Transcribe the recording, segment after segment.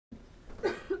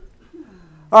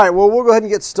All right, well, we'll go ahead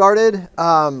and get started.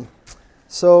 Tom's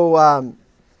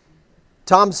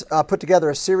put together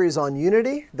a series on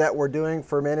unity that we're doing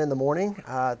for Men in the Morning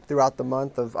throughout the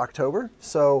month of October.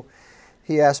 So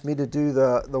he asked me to do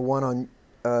the one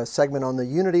on segment on the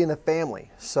unity in the family.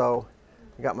 So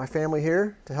I got my family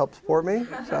here to help support me.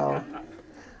 So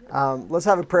let's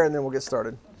have a prayer and then we'll get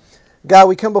started. God,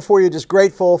 we come before you just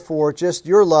grateful for just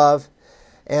your love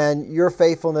and your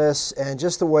faithfulness and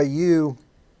just the way you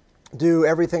do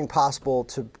everything possible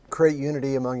to create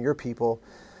unity among your people,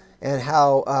 and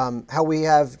how we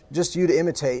have just you to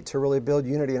imitate to really build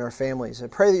unity in our families. I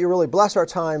pray that you really bless our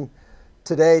time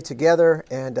today together,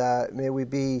 and may we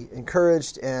be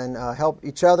encouraged and help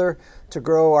each other to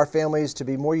grow our families to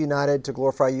be more united, to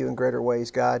glorify you in greater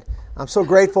ways, God. I'm so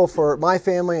grateful for my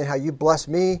family and how you bless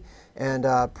me, and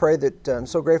pray that I'm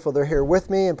so grateful they're here with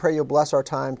me, and pray you'll bless our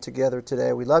time together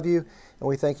today. We love you, and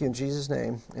we thank you in Jesus'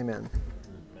 name. Amen.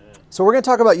 So we're going to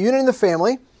talk about unity in the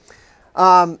family.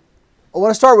 I want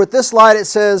to start with this slide. It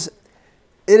says,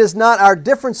 "It is not our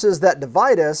differences that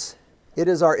divide us. It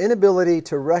is our inability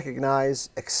to recognize,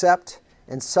 accept,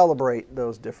 and celebrate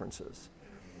those differences."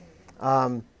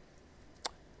 And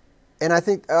I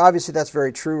think obviously that's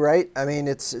very true, right? I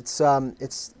mean,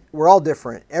 we're all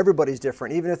different. Everybody's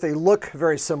different. Even if they look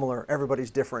very similar, everybody's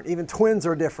different. Even twins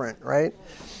are different, right?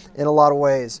 In a lot of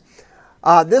ways.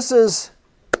 This is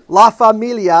La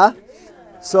Familia.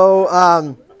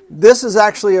 So this is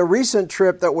actually a recent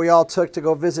trip that we all took to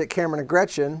go visit Cameron and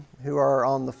Gretchen, who are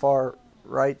on the far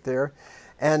right there.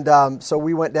 And so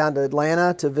we went down to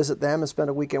Atlanta to visit them and spend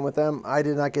a weekend with them. I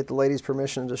did not get the ladies'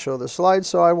 permission to show the slides,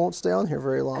 so I won't stay on here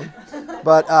very long.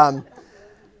 But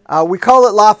we call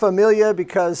it La Familia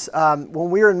because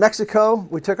when we were in Mexico,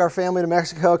 we took our family to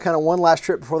Mexico, kind of one last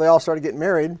trip before they all started getting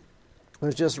married. It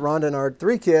was just Rhonda and our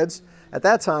 3 kids. At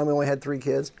that time, we only had 3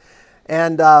 kids.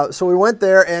 And so we went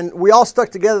there, and we all stuck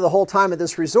together the whole time at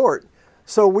this resort.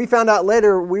 So we found out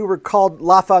later we were called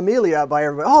La Familia by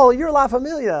everybody. "Oh, you're La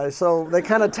Familia." So they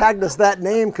kind of tagged us that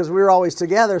name because we were always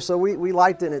together. So we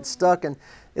liked it, and it stuck, and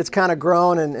it's kind of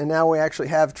grown. And now we actually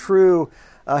have true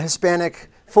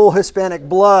full Hispanic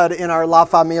blood in our La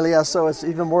Familia. So it's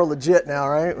even more legit now,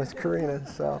 right, with Karina.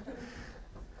 So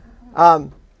I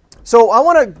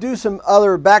want to do some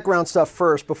other background stuff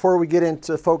first before we get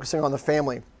into focusing on the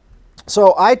family.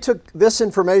 So I took this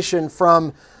information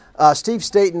from Steve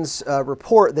Staten's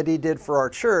report that he did for our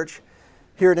church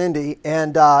here at Indy,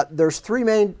 and there's 3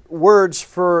 main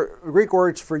Greek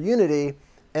words for unity,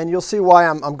 and you'll see why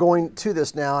I'm going to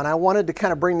this now, and I wanted to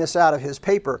kind of bring this out of his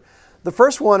paper. The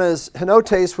first one is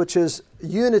henotes, which is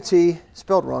unity,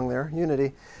 spelled wrong there,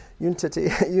 unity. It's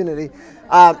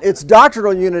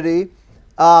doctrinal unity,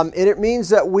 and it means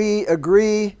that we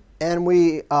agree and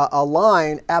we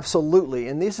align absolutely.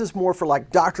 And this is more for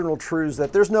like doctrinal truths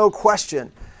that there's no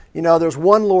question. You know, there's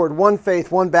one Lord, one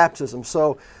faith, one baptism.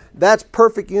 So that's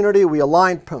perfect unity. We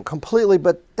align completely,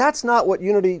 but that's not what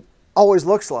unity always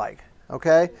looks like,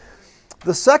 okay?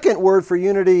 The second word for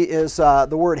unity is the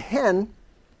word hen,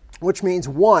 which means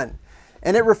one.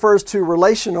 And it refers to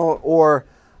relational or,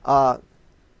 it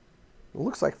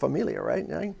looks like familia, right?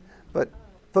 But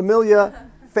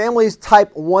familia, families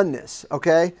type oneness,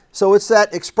 okay? So it's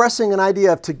that expressing an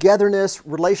idea of togetherness,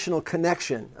 relational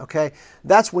connection, okay?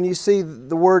 That's when you see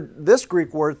this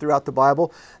Greek word throughout the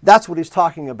Bible, that's what he's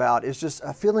talking about. It's just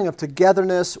a feeling of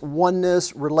togetherness,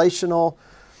 oneness, relational.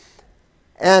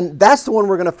 And that's the one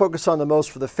we're going to focus on the most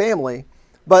for the family.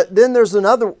 But then there's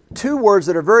another 2 words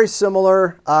that are very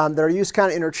similar, that are used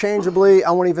kind of interchangeably.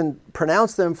 I won't even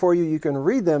pronounce them for you. You can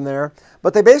read them there.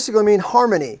 But they basically mean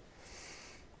harmony.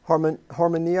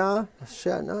 Harmonia.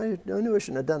 No, I knew I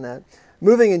shouldn't have done that.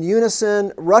 Moving in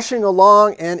unison, rushing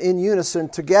along, and in unison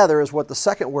together is what the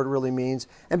second word really means.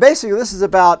 And basically this is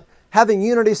about having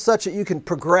unity such that you can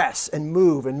progress and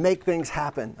move and make things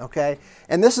happen, okay?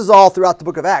 And this is all throughout the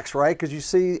book of Acts, right? Because you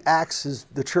see Acts is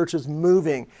the church is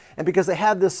moving. And because they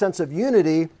have this sense of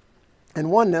unity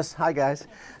and oneness, hi guys,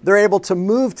 they're able to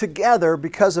move together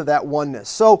because of that oneness.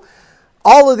 So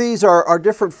all of these are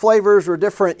different flavors or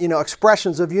different,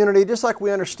 expressions of unity. Just like we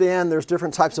understand there's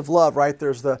different types of love, right?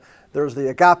 There's the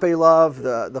agape love,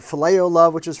 the phileo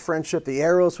love, which is friendship, the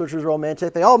eros, which is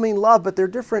romantic. They all mean love, but they're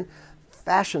different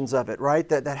fashions of it, right?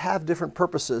 That have different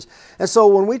purposes. And so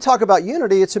when we talk about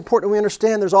unity, it's important we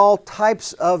understand there's all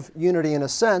types of unity in a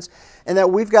sense, and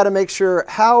that we've got to make sure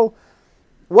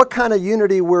what kind of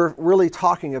unity we're really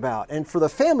talking about. And for the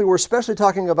family, we're especially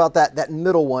talking about that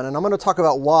middle one. And I'm going to talk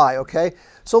about why, okay?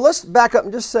 So let's back up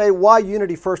and just say why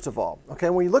unity first of all. Okay,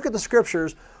 when you look at the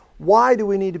scriptures, why do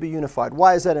we need to be unified?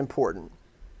 Why is that important?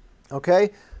 Okay?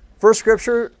 First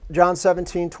scripture, John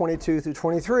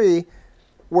 17:22-23,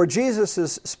 where Jesus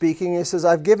is speaking. He says,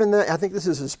 I've given them, I think this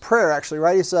is his prayer actually,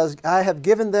 right? He says, I have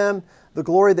given them the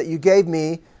glory that you gave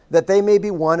me, that they may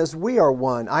be one as we are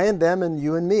one, I and them and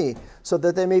you and me, so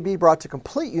that they may be brought to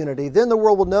complete unity. Then the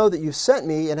world will know that you've sent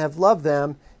me and have loved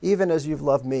them even as you've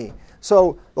loved me.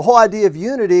 So the whole idea of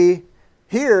unity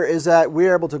here is that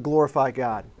we're able to glorify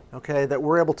God, okay? That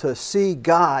we're able to see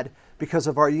God because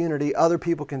of our unity. Other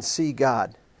people can see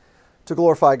God, to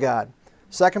glorify God.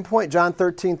 Second point, John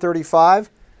 13:35.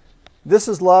 This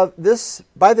is love.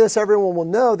 By this everyone will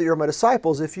know that you're my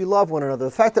disciples if you love one another.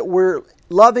 The fact that we're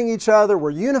loving each other,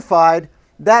 we're unified,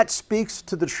 that speaks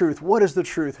to the truth. What is the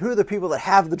truth? Who are the people that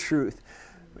have the truth?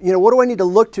 You know, what do I need to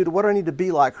look to? What do I need to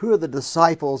be like? Who are the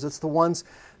disciples? It's the ones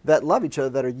that love each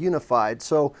other, that are unified.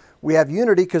 So we have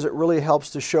unity because it really helps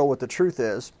to show what the truth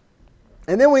is.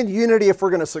 And then we need unity if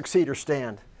we're going to succeed or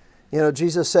stand. You know,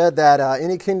 Jesus said that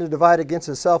any kingdom divided against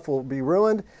itself will be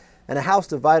ruined, and a house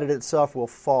divided itself will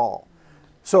fall.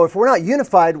 So if we're not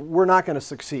unified, we're not going to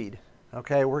succeed.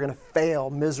 Okay, we're going to fail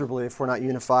miserably if we're not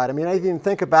unified. I mean, I even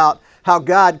think about how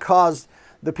God caused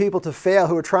the people to fail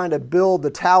who were trying to build the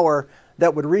tower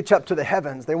that would reach up to the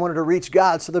heavens. They wanted to reach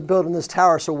God, so they're building this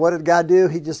tower. So what did God do?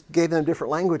 He just gave them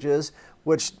different languages,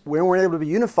 which we weren't able to be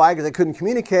unified because they couldn't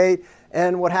communicate.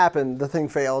 And what happened? The thing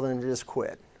failed and it just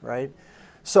quit, right?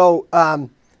 So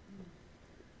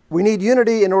we need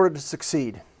unity in order to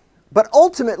succeed. But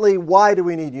ultimately, why do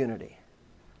we need unity?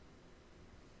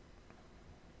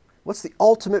 What's the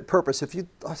ultimate purpose? If you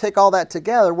take all that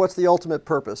together, what's the ultimate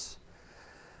purpose?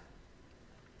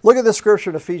 Look at the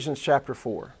scripture in Ephesians chapter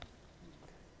 4.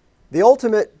 The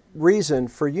ultimate reason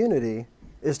for unity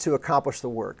is to accomplish the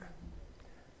work.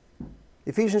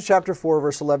 Ephesians chapter 4,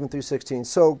 verse 11 through 16.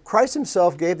 So Christ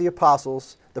himself gave the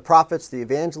apostles, the prophets, the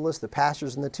evangelists, the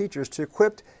pastors, and the teachers to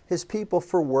equip his people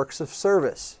for works of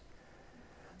service,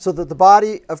 so that the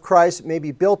body of Christ may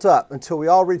be built up until we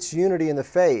all reach unity in the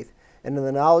faith and in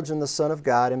the knowledge of the Son of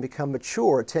God and become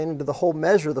mature, attaining to the whole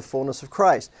measure of the fullness of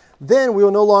Christ. Then we will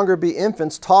no longer be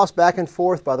infants tossed back and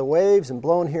forth by the waves and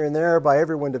blown here and there by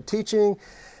every wind of teaching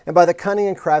and by the cunning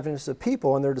and craftiness of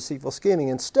people and their deceitful scheming.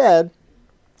 Instead,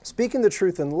 speaking the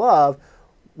truth in love,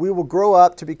 we will grow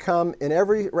up to become in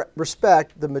every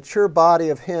respect the mature body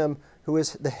of him who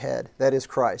is the head, that is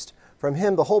Christ. From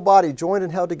him the whole body, joined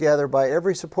and held together by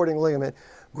every supporting ligament,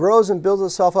 grows and builds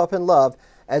itself up in love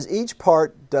as each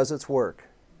part does its work.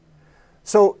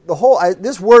 So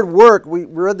this word work, we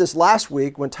read this last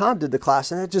week when Tom did the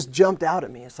class, and it just jumped out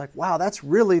at me. It's like, wow, that's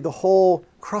really the whole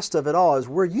crust of it all, is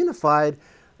we're unified,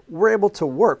 we're able to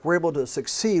work, we're able to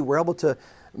succeed, we're able to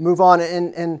move on.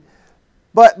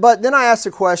 But then I asked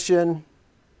the question,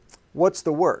 what's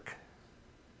the work?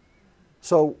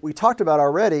 So we talked about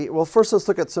already. Well, first let's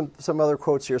look at some other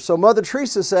quotes here. So Mother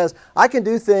Teresa says, I can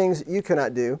do things you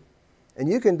cannot do, and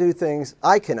you can do things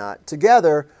I cannot.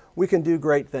 Together, we can do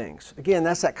great things. Again,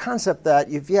 that's that concept that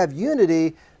if you have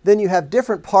unity, then you have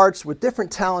different parts with different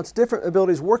talents, different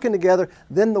abilities working together,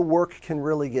 then the work can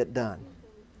really get done.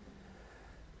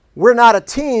 We're not a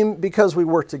team because we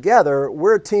work together.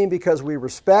 We're a team because we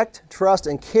respect, trust,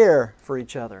 and care for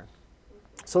each other.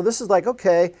 So this is like,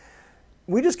 okay,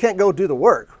 we just can't go do the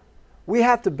work. We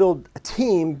have to build a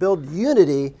team, build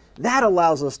unity. That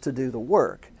allows us to do the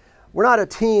work. We're not a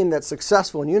team that's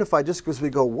successful and unified just because we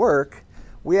go work.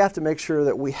 We have to make sure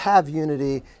that we have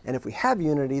unity, and if we have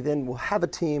unity, then we'll have a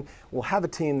team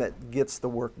that gets the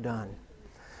work done.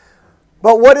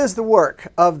 But what is the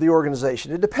work of the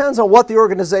organization? It depends on what the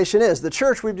organization is. The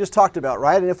church we've just talked about,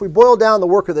 right? And if we boil down, the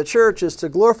work of the church is to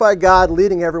glorify God,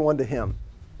 leading everyone to him,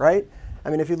 right? I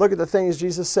mean, if you look at the things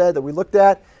Jesus said that we looked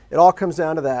at, it all comes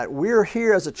down to that. We're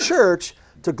here as a church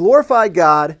to glorify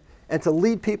God and to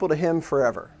lead people to him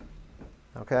forever.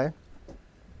 Okay?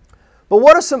 But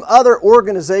what are some other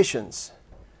organizations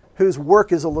whose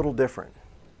work is a little different?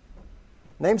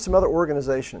 Name some other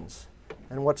organizations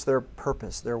and what's their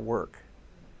purpose, their work.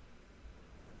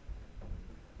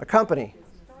 A company.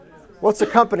 What's the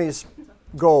company's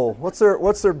goal? What's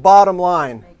their bottom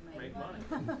line?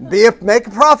 Make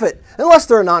a profit. Unless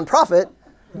they're a nonprofit,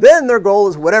 then their goal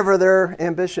is whatever their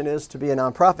ambition is to be a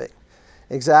nonprofit.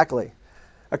 Exactly.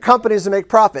 A company is to make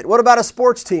profit. What about a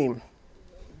sports team?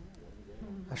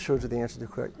 I showed you the answer too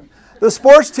quick. The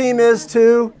sports team is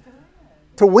to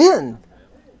win.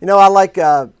 You know, I like,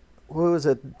 who was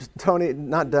it? Tony,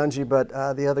 not Dungy, but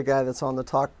the other guy that's on the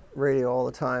talk radio all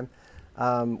the time.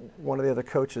 One of the other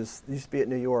coaches, used to be at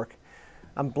New York.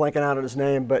 I'm blanking out on his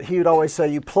name, but he would always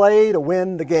say, you play to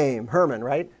win the game. Herman,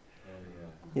 right?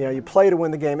 You know, you play to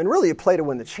win the game, and really you play to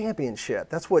win the championship.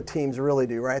 That's what teams really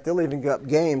do, right? They'll even go up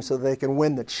games so they can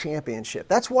win the championship.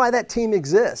 That's why that team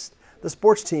exists, the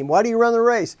sports team. Why do you run the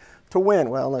race? To win.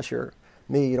 Well, unless you're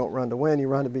me, you don't run to win, you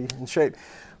run to be in shape.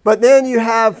 But then you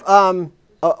have,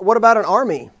 what about an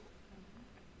army?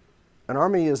 An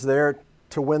army is there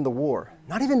to win the war.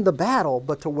 Not even the battle,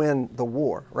 but to win the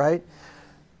war, right?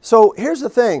 So here's the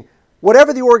thing.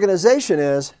 Whatever the organization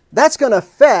is, that's going to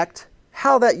affect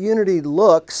how that unity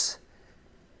looks,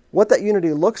 what that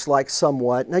unity looks like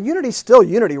somewhat. Now, unity's still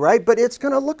unity, right? But it's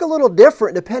going to look a little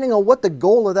different depending on what the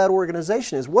goal of that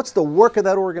organization is. What's the work of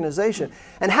that organization?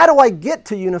 And how do I get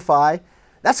to unify?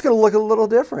 That's going to look a little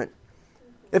different.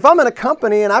 If I'm in a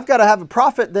company and I've got to have a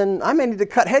profit, then I may need to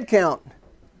cut headcount.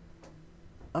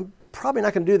 I'm probably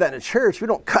not going to do that in a church. We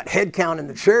don't cut headcount in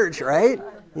the church, right?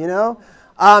 You know?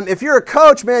 If you're a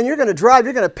coach, man, you're going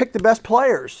to pick the best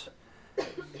players.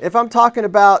 If I'm talking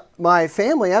about my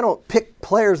family, I don't pick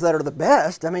players that are the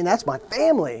best. I mean, that's my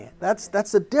family.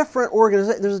 That's a different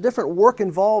organization. There's a different work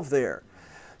involved there.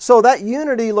 So that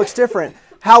unity looks different.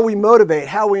 How we motivate,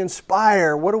 how we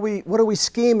inspire, what do we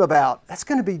scheme about? That's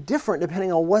going to be different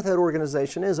depending on what that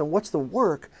organization is and what's the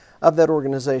work of that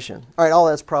organization. All right, all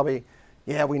that's probably,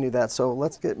 yeah, we knew that. So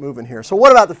let's get moving here. So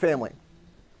what about the family?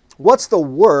 What's the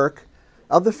work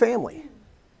of the family?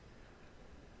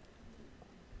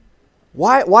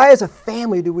 Why as a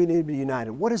family do we need to be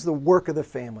united? What is the work of the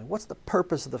family? What's the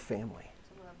purpose of the family?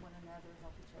 To love one another,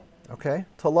 help each other. Okay,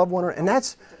 to love one another. And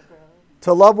that's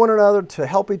to love one another, to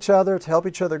help each other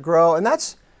grow. And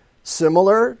that's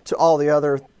similar to all the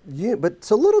other, but it's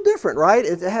a little different, right?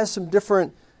 It has some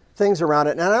different things around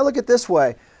it. And I look at it this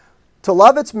way. To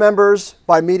love its members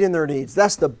by meeting their needs.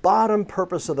 That's the bottom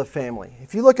purpose of the family.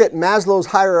 If you look at Maslow's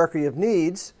hierarchy of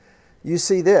needs, you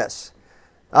see this.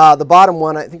 The bottom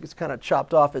one, I think it's kind of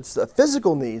chopped off. It's the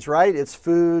physical needs, right? It's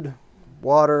food,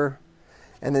 water,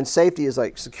 and then safety is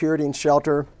like security and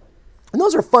shelter. And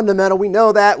those are fundamental. We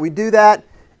know that. We do that.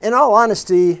 In all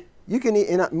honesty, you can,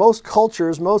 in most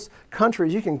cultures, most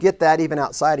countries, you can get that even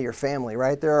outside of your family,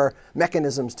 right? There are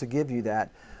mechanisms to give you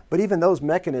that. But even those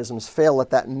mechanisms fail at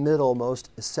that middle, most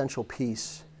essential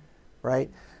piece, right?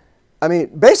 I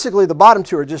mean, basically the bottom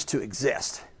two are just to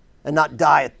exist and not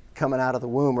die coming out of the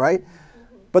womb, right?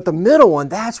 But the middle one,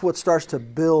 that's what starts to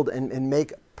build and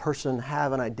make a person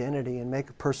have an identity and make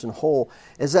a person whole,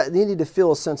 is that they need to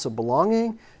feel a sense of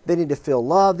belonging, they need to feel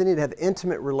love, they need to have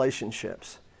intimate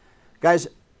relationships. Guys,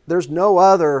 there's no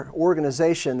other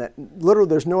organization that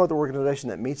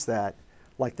meets that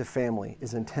like the family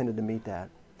is intended to meet that.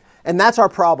 And that's our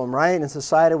problem, right? In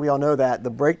society, we all know that. The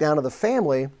breakdown of the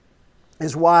family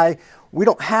is why we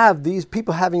don't have these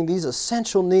people having these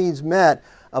essential needs met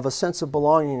of a sense of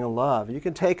belonging and love. You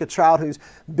can take a child who's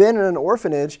been in an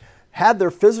orphanage, had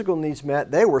their physical needs met,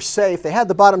 they were safe, they had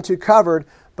the bottom two covered,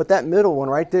 but that middle one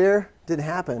right there didn't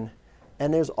happen.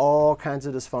 And there's all kinds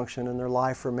of dysfunction in their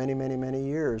life for many, many, many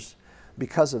years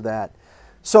because of that.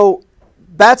 So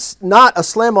that's not a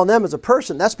slam on them as a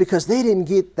person. That's because they didn't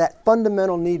get that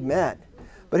fundamental need met.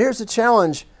 But here's the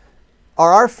challenge.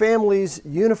 Are our families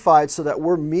unified so that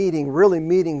we're really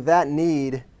meeting that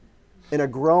need in a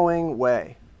growing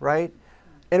way, right?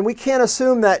 And we can't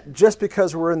assume that just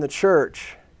because we're in the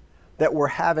church that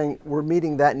we're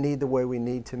meeting that need the way we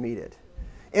need to meet it.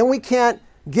 And we can't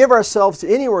give ourselves to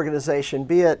any organization,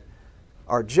 be it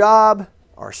our job,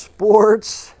 our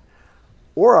sports,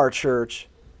 or our church,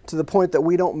 to the point that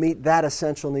we don't meet that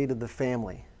essential need of the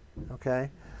family, okay?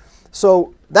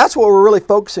 So that's what we're really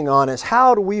focusing on, is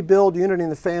how do we build unity in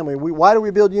the family? Why do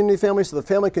we build unity in the family? So the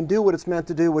family can do what it's meant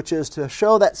to do, which is to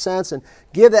show that sense and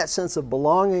give that sense of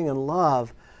belonging and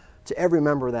love to every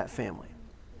member of that family.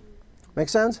 Make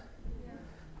sense? Yeah.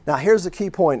 Now here's the key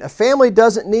point. A family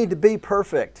doesn't need to be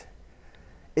perfect.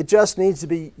 It just needs to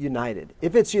be united.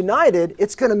 If it's united,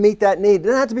 it's going to meet that need. It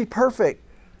doesn't have to be perfect.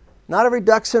 Not every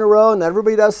duck's in a row, not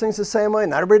everybody does things the same way,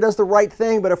 not everybody does the right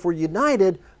thing, but if we're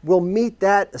united, we'll meet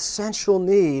that essential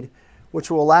need, which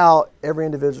will allow every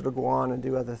individual to go on and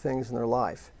do other things in their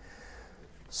life.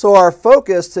 So our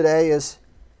focus today is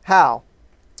how?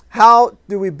 How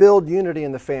do we build unity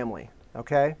in the family?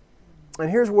 Okay? And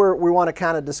here's where we want to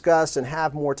kind of discuss and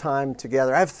have more time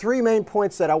together. I have 3 main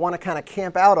points that I want to kind of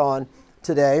camp out on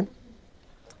today.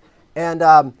 And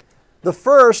the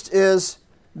first is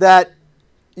that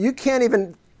you can't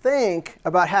even think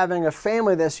about having a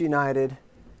family that's united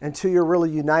until you're really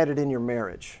united in your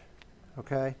marriage,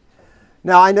 okay?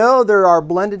 Now, I know there are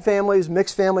blended families,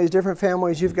 mixed families, different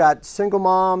families. You've got single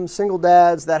moms, single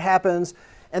dads. That happens.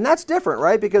 And that's different,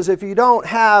 right? Because if you don't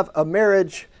have a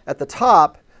marriage at the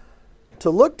top to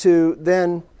look to,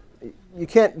 then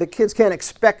the kids can't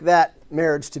expect that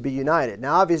marriage to be united.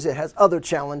 Now, obviously, it has other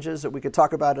challenges that we could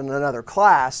talk about in another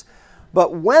class.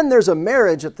 But when there's a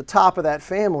marriage at the top of that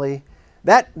family,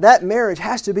 that marriage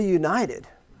has to be united,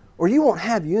 or you won't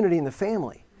have unity in the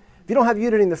family. If you don't have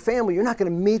unity in the family, you're not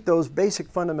going to meet those basic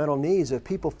fundamental needs of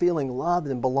people feeling loved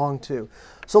and belonged to.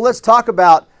 So let's talk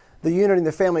about the unity in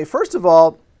the family. First of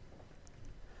all,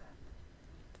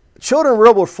 children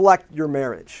will reflect your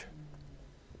marriage.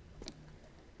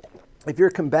 If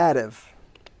you're combative,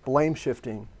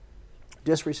 blame-shifting,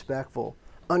 disrespectful,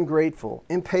 ungrateful,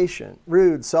 impatient,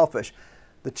 rude, selfish,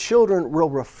 the children will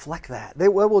reflect that. They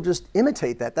will just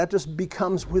imitate that. That just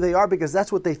becomes who they are because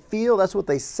that's what they feel, that's what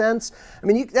they sense. I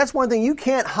mean, that's one thing. You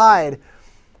can't hide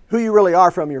who you really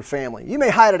are from your family. You may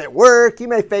hide it at work, you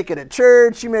may fake it at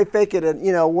church, you may fake it at,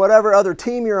 whatever other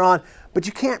team you're on, but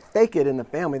you can't fake it in the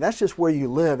family. That's just where you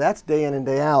live. That's day in and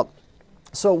day out.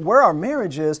 So where our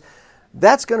marriage is,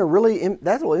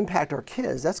 that will impact our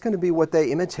kids. That's going to be what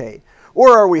they imitate.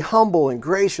 Or are we humble and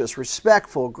gracious,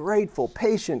 respectful, grateful,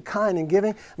 patient, kind, and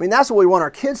giving? I mean, that's what we want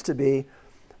our kids to be,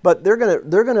 but they're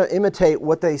going to imitate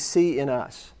what they see in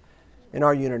us, in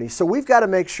our unity. So we've got to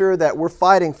make sure that we're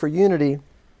fighting for unity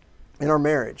in our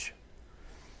marriage.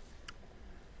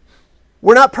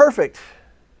 We're not perfect.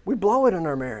 We blow it in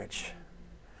our marriage.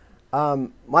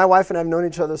 My wife and I have known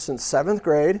each other since 7th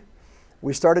grade.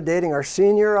 We started dating our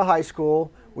senior year of high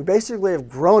school. We basically have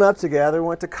grown up together,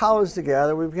 went to college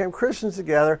together, we became Christians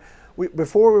together.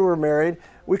 Before we were married,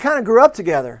 we kind of grew up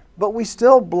together, but we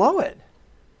still blow it,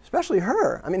 especially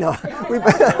her. I mean, no,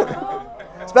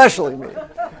 especially me.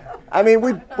 I mean,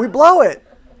 we blow it.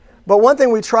 But one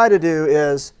thing we try to do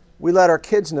is we let our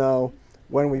kids know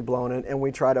when we've blown it, and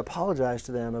we try to apologize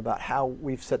to them about how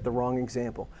we've set the wrong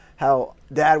example, how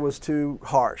Dad was too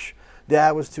harsh,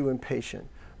 Dad was too impatient,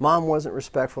 Mom wasn't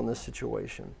respectful in this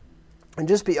situation. And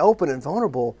just be open and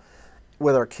vulnerable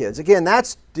with our kids. Again,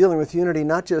 that's dealing with unity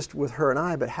not just with her and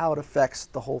I, but how it affects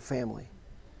the whole family.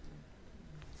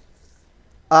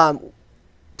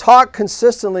 Talk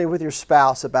consistently with your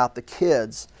spouse about the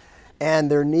kids and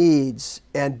their needs,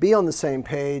 and be on the same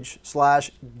page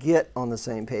 / get on the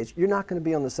same page. You're not going to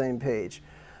be on the same page.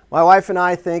 My wife and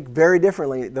I think very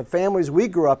differently. The families we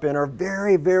grew up in are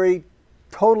very, very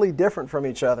totally different from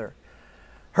each other.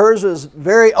 Hers is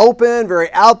very open, very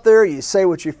out there. You say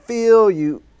what you feel.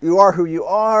 You are who you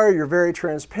are. You're very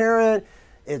transparent.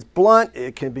 It's blunt.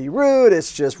 It can be rude.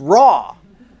 It's just raw.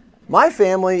 My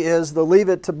family is the Leave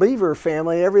It to Beaver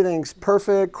family. Everything's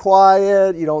perfect,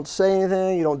 quiet. You don't say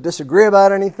anything. You don't disagree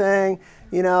about anything.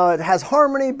 It has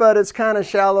harmony, but it's kind of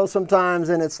shallow sometimes,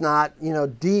 and it's not,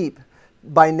 deep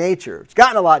by nature. It's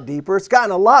gotten a lot deeper. It's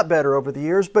gotten a lot better over the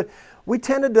years, but we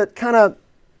tended to kind of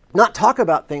not talk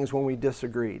about things when we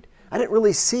disagreed. I didn't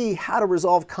really see how to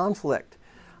resolve conflict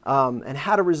and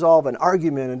how to resolve an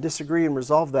argument and disagree and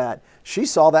resolve that. She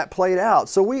saw that played out.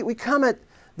 So we come at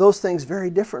those things very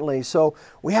differently. So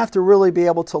we have to really be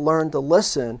able to learn to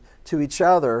listen to each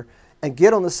other and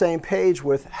get on the same page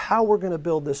with how we're going to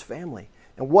build this family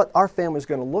and what our family is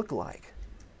going to look like.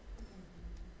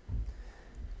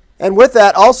 And with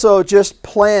that, also just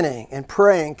planning and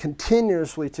praying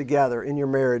continuously together in your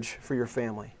marriage for your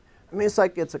family. I mean,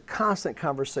 it's a constant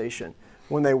conversation.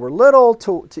 When they were little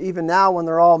to even now when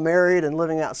they're all married and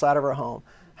living outside of our home.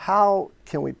 How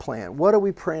can we plan? What are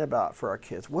we praying about for our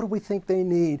kids? What do we think they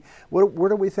need? Where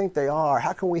do we think they are?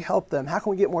 How can we help them? How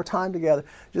can we get more time together?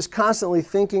 Just constantly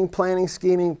thinking, planning,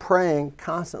 scheming, praying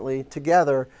constantly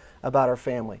together about our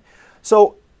family.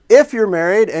 So if you're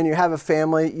married and you have a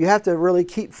family, you have to really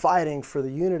keep fighting for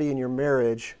the unity in your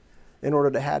marriage in order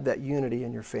to have that unity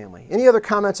in your family. Any other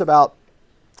comments about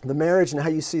the marriage and how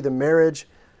you see the marriage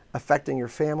affecting your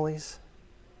families?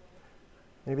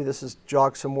 Maybe this has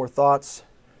jogged some more thoughts.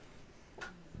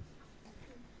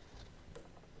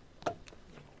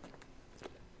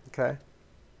 Okay.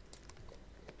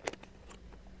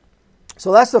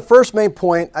 So that's the first main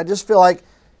point. I just feel like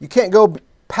you can't go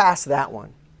past that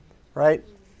one, right?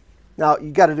 Now,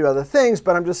 you got to do other things,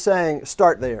 but I'm just saying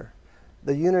start there.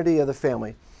 The unity of the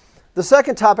family. The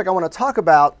second topic I want to talk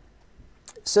about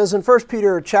says in 1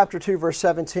 Peter chapter 2, verse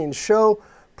 17, show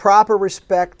proper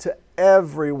respect to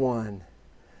everyone.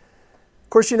 Of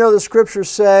course, you know the scriptures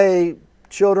say,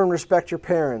 children, respect your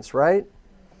parents, right?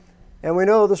 And we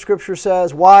know the scripture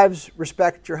says, wives,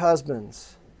 respect your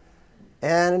husbands.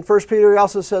 And in 1 Peter, he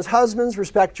also says, husbands,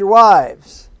 respect your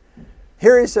wives.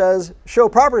 Here he says, show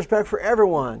proper respect for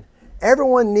everyone.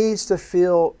 Everyone needs to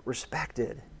feel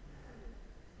respected.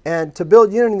 And to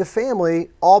build unity in the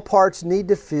family, all parts need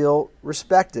to feel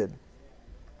respected.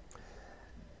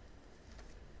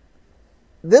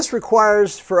 This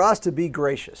requires for us to be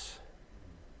gracious.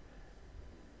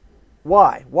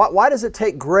 Why? Why does it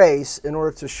take grace in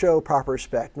order to show proper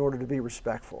respect, in order to be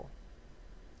respectful?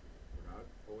 We're not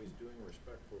always doing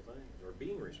respectful things or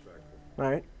being respectful.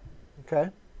 Right? Okay.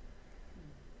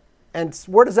 And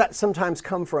where does that sometimes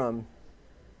come from?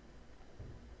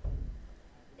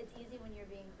 It's easy when you're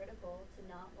being critical to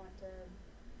not want to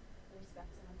respect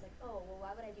someone. It's like, oh, well,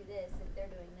 why would I do this if they're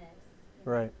doing this?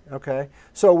 Right. Okay.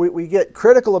 So we get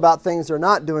critical about things they're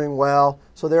not doing well,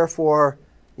 so therefore,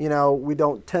 we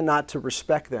don't tend not to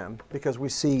respect them because we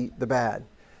see the bad.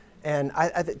 And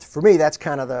I think for me, that's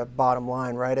kind of the bottom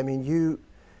line, right? I mean,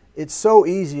 it's so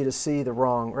easy to see the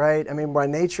wrong, right? I mean, by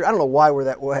nature, I don't know why we're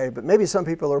that way, but maybe some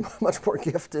people are much more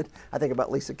gifted. I think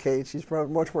about Lisa Kate. She's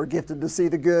probably much more gifted to see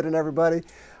the good in everybody.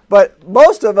 But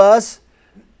most of us,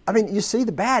 I mean, you see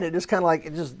the bad, it just kind of like,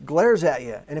 it just glares at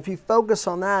you. And if you focus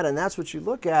on that and that's what you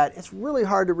look at, it's really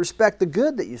hard to respect the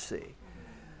good that you see.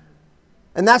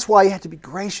 And that's why you have to be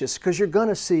gracious, because you're going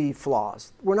to see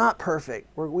flaws. We're not perfect.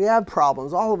 We have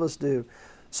problems. All of us do.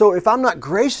 So if I'm not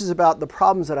gracious about the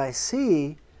problems that I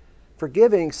see,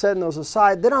 forgiving, setting those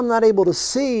aside, then I'm not able to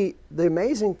see the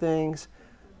amazing things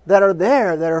that are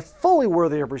there, that are fully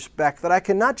worthy of respect, that I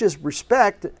can not just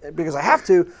respect because I have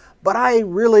to, but I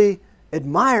really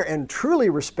admire and truly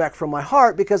respect from my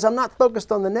heart, because I'm not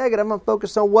focused on the negative. I'm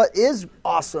focused on what is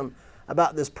awesome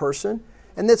about this person,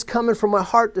 and it's coming from my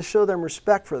heart to show them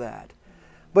respect for that.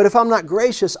 But if I'm not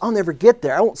gracious, I'll never get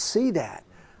there. I won't see that.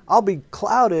 I'll be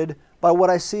clouded by what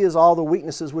I see as all the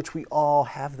weaknesses, which we all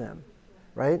have them,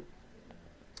 right?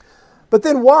 But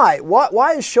then why?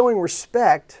 Why is showing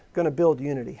respect going to build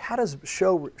unity? How does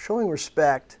showing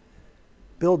respect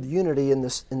build unity in the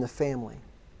family?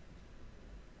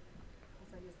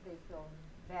 So I guess they feel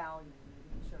valued.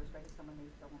 You show respect to someone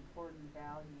they feel important,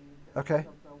 valued. Okay.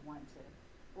 They'll want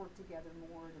to work together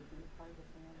more to be a part of the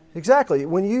family. Exactly.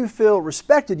 When you feel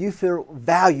respected, you feel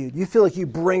valued. You feel like you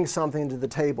bring something to the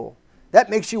table. That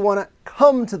makes you want to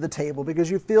come to the table because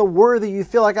you feel worthy. You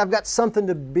feel like I've got something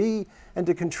to be and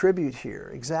to contribute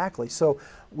here. Exactly. So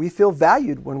we feel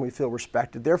valued when we feel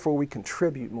respected. Therefore, we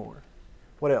contribute more.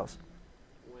 What else?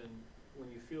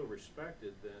 When you feel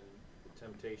respected, then the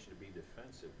temptation to be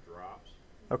defensive drops.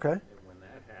 Okay. And when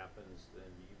that happens, then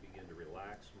you begin to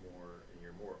relax more, and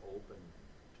you're more open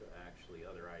to actually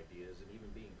other ideas and even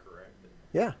being corrected.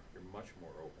 Yeah. You're much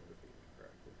more open to being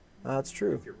corrected. That's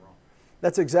true. If you're wrong.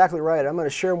 That's exactly right. I'm going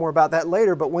to share more about that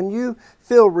later. But when you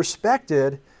feel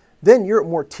respected, then you're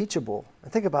more teachable.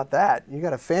 And think about that. You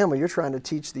got a family, you're trying to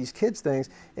teach these kids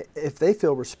things. If they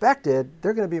feel respected,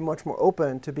 they're going to be much more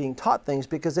open to being taught things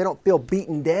because they don't feel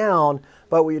beaten down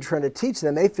by what you're trying to teach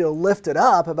them. They feel lifted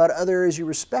up about other areas you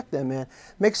respect them in.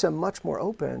 Makes them much more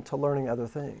open to learning other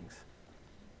things.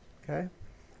 Okay?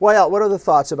 Well, what are the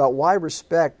thoughts about why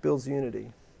respect builds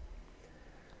unity?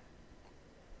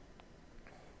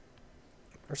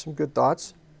 Are some good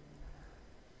thoughts.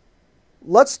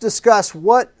 Let's discuss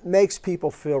what makes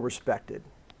people feel respected.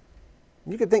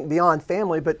 You could think beyond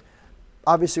family, but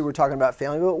obviously we're talking about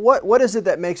family. But what is it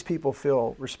that makes people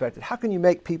feel respected? How can you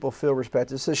make people feel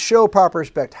respected? It says show proper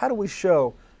respect. How do we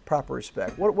show proper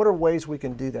respect? What are ways we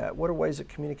can do that? What are ways it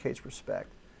communicates respect?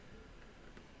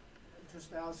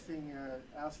 Just asking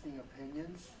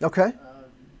opinions. Okay.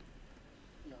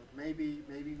 Maybe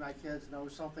my kids know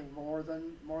something more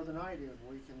than I do.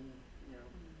 We can,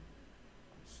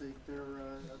 seek their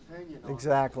opinion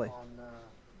Exactly. on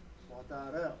what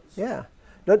that is. Yeah.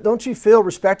 Don't you feel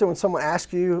respected when someone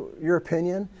asks you your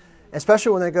opinion?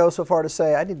 Especially when they go so far to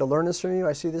say, I need to learn this from you.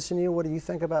 I see this in you. What do you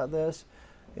think about this?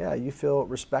 Yeah, you feel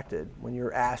respected when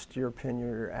you're asked your opinion,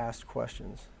 you're asked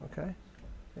questions. Okay?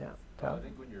 Yeah. I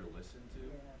think when you're listened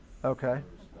to, Okay.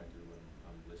 respected when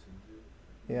I'm listened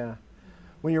to. Yeah.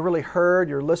 When you're really heard,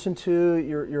 you're listened to,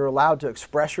 you're allowed to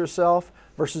express yourself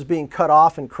versus being cut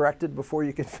off and corrected before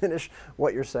you can finish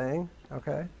what you're saying.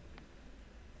 Okay?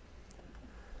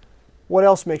 What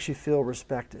else makes you feel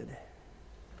respected?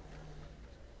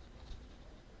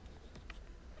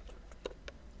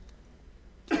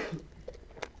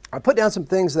 I put down some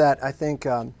things that I think,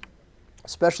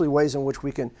 especially ways in which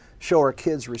we can show our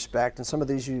kids respect, and some of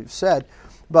these you've said,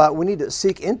 but we need to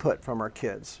seek input from our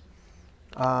kids.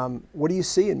 What do you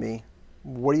see in me?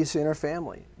 What do you see in our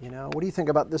family? What do you think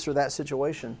about this or that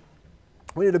situation?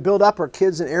 We need to build up our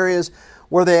kids in areas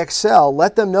where they excel.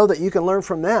 Let them know that you can learn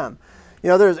from them.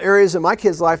 There's areas in my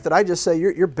kid's life that I just say,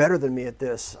 you're better than me at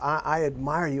this. I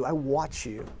admire you. I watch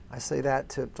you. I say that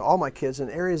to all my kids in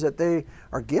areas that they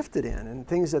are gifted in and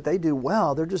things that they do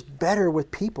well. They're just better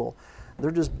with people. They're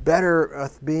just better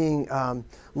at being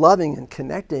loving and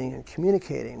connecting and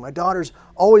communicating. My daughter's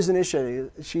always initiating.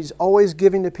 She's always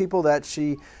giving to people that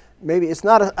she maybe it's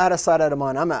not out of sight, out of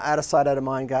mind. I'm an out of sight, out of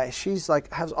mind guy. She's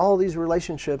like, has all these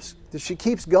relationships that she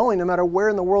keeps going no matter where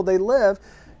in the world they live,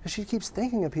 and she keeps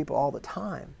thinking of people all the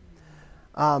time.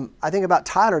 I think about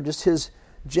Tyler, just his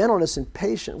gentleness and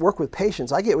patience, work with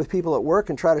patience. I get with people at work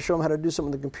and try to show them how to do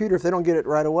something with the computer. If they don't get it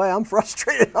right away, I'm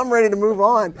frustrated. I'm ready to move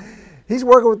on. He's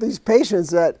working with these patients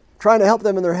that trying to help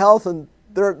them in their health, and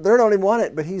they don't even want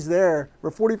it, but he's there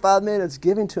for 45 minutes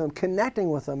giving to them, connecting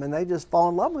with them, and they just fall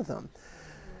in love with him.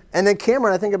 And then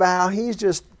Cameron, I think about how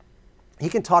he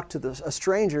can talk to a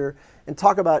stranger and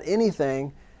talk about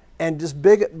anything and just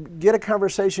get a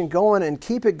conversation going and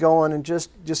keep it going and just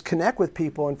connect with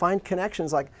people and find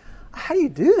connections. Like, how do you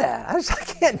do that? I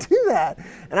can't do that.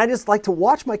 And I just like to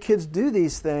watch my kids do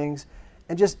these things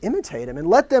and just imitate them and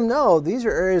let them know these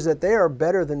are areas that they are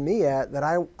better than me at, that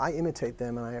I imitate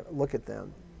them and I look at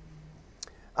them.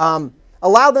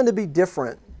 Allow them to be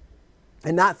different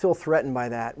and not feel threatened by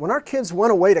that. When our kids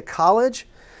went away to college,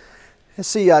 let's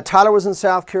see, Tyler was in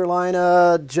South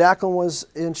Carolina, Jacqueline was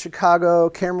in Chicago,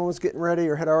 Cameron was getting ready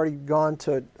or had already gone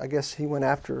to, I guess he went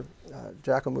after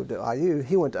Jacqueline moved to IU.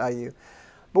 He went to IU.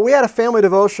 But we had a family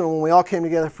devotional when we all came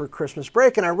together for Christmas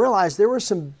break, and I realized there were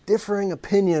some differing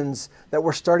opinions that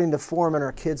were starting to form in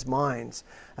our kids' minds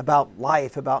about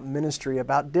life, about ministry,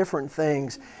 about different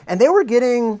things. And they were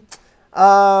getting,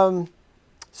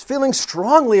 feeling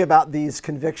strongly about these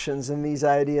convictions and these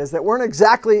ideas that weren't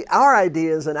exactly our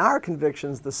ideas and our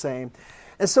convictions the same.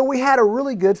 And so we had a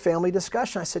really good family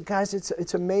discussion. I said, guys,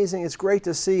 it's amazing. It's great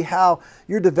to see how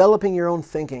you're developing your own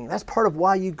thinking. That's part of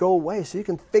why you go away, so you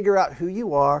can figure out who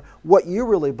you are, what you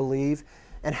really believe,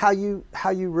 and how you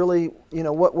really,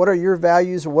 what are your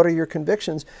values or what are your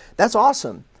convictions. That's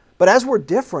awesome. But as we're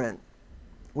different,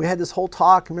 we had this whole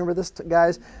talk, remember this,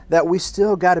 guys, that we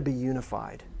still got to be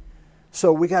unified.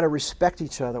 So we got to respect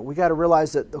each other. We got to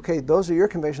realize that, okay, those are your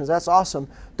convictions. That's awesome.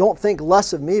 Don't think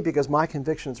less of me because my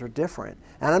convictions are different.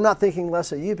 And I'm not thinking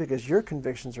less of you because your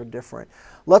convictions are different.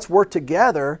 Let's work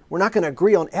together. We're not going to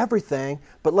agree on everything,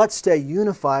 but let's stay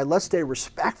unified. Let's stay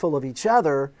respectful of each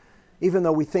other, even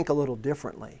though we think a little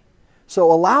differently.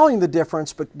 So allowing the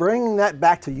difference, but bringing that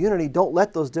back to unity. Don't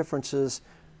let those differences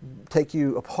take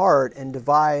you apart and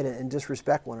divide and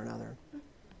disrespect one another.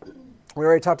 We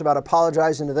already talked about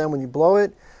apologizing to them when you blow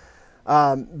it.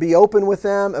 Be open with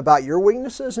them about your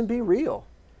weaknesses and be real.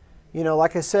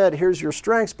 Like I said, here's your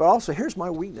strengths, but also here's my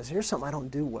weakness. Here's something I don't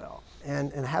do well.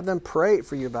 And have them pray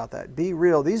for you about that. Be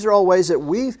real. These are all ways that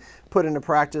we've put into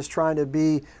practice trying to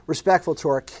be respectful to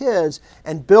our kids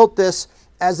and built this,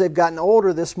 as they've gotten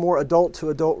older, this more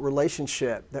adult-to-adult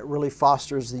relationship that really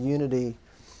fosters the unity.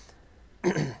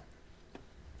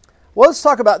 Well, let's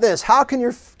talk about this. How can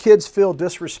your kids feel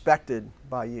disrespected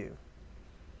by you?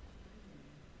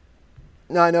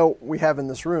 Now, I know we have in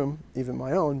this room, even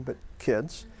my own, but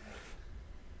kids.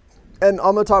 And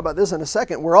I'm going to talk about this in a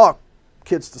second. We're all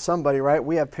kids to somebody, right?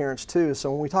 We have parents too. So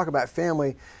when we talk about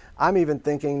family, I'm even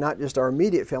thinking not just our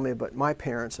immediate family, but my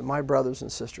parents and my brothers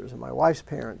and sisters and my wife's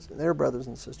parents and their brothers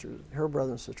and sisters, her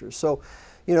brothers and sisters. So,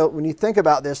 when you think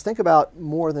about this, think about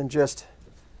more than just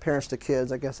parents to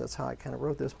kids. I guess that's how I kind of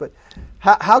wrote this. But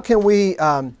how can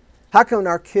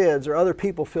our kids or other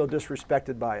people feel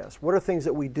disrespected by us? What are things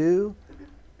that we do?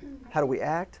 How do we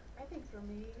act? I think for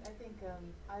me,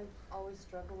 I've always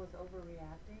struggled with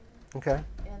overreacting. Okay.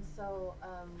 And so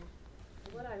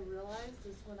what I realized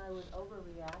is when I would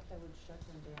overreact, I would shut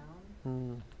them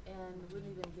down and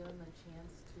wouldn't even give them a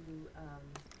chance to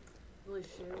really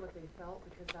share what they felt,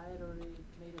 because I had already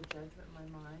made a judgment in my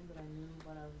mind that I knew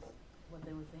what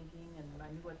they were thinking, and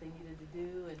I knew what they needed to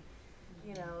do, and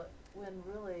when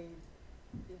really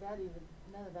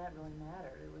none of that really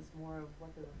mattered. It was more of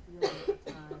what they were feeling at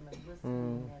the time and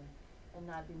listening and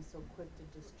not being so quick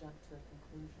to just jump to a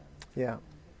conclusion.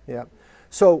 Yeah.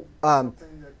 So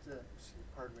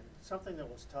something that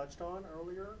was touched on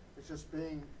earlier is just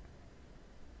being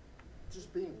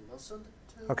listened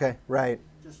to. Okay, right.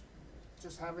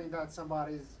 Just having that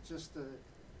somebody's just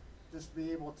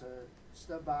be able to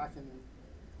step back and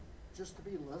just to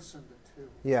be listened to.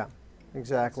 Yeah,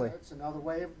 exactly. It's another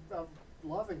way of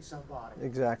loving somebody.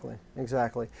 Exactly.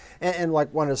 And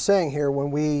like one is saying here, when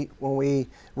we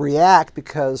react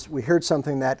because we heard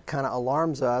something that kind of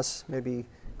alarms us, maybe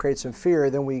creates some fear,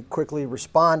 then we quickly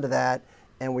respond to that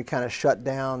and we kind of shut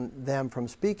down them from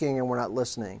speaking and we're not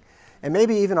listening. And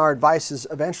maybe even our advice is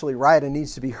eventually right and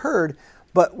needs to be heard,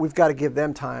 but we've got to give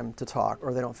them time to talk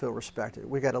or they don't feel respected.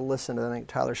 We've got to listen to them. I think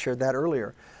Tyler shared that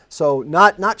earlier. So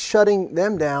not shutting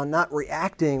them down, not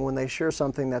reacting when they share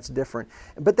something that's different.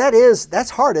 But that's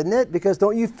hard, isn't it? Because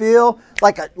don't you feel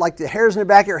like the hairs in the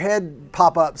back of your head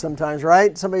pop up sometimes,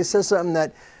 right? Somebody says something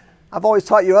that I've always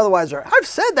taught you otherwise. Or I've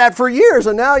said that for years,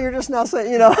 and now you're just now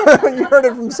saying, you know, you heard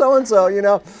it from so-and-so, you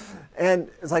know. And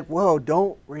it's like, whoa,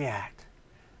 don't react,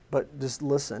 but just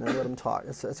listen and let them talk.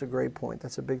 That's a great point.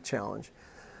 That's a big challenge.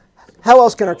 How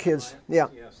else can our kids, Yeah,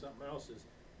 something else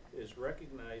is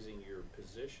recognizing your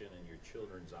position in your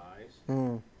children's eyes,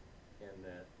 and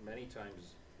that many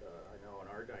times, I know in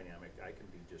our dynamic, I can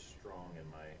be just strong in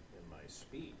my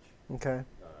speech. Okay.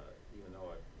 Even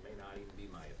though it may not even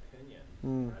be my opinion,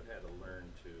 I've had to learn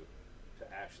to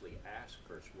actually ask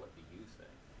first, what do you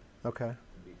think? Okay.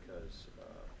 Because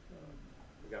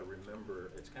we got to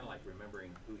remember, it's kind of like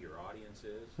remembering who your audience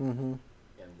is Mm-hmm.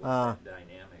 and what that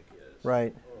dynamic is.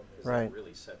 Right. Because Right. that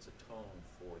really sets a tone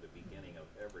for the beginning of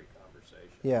every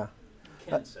conversation. Yeah.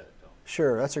 Can set a tone.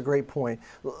 Sure, that's a great point.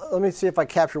 Let me see if I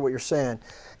capture what you're saying.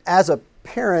 As a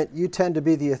parent, you tend to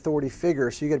be the authority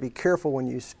figure, so you got to be careful when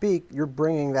you speak. You're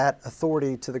bringing that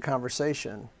authority to the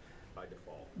conversation By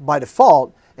default. by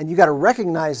default, and you got to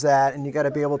recognize that, and you got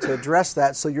to be able to address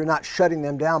that, so you're not shutting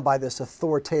them down by this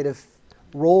authoritative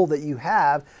role that you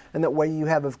have and that way you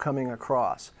have of coming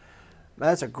across.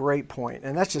 That's a great point,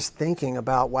 and that's just thinking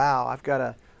about, wow, I've got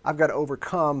to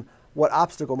overcome what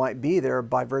obstacle might be there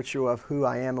by virtue of who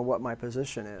I am and what my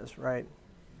position is, right?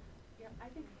 Yeah, I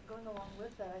think going along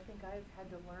with that, I think I've had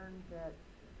to learn that,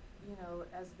 you know,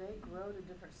 as they grow to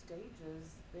different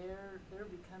stages, they're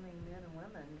becoming men and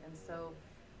women, and so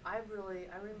I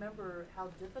remember how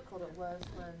difficult it was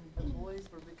when the boys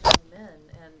were becoming men,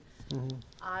 and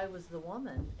I was the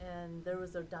woman, and there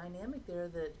was a dynamic there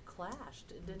that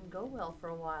clashed. It didn't go well for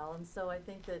a while, and so I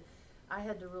think that I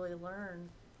had to really learn,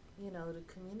 you know, to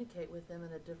communicate with them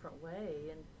in a different way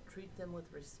and treat them with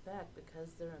respect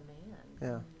because they're a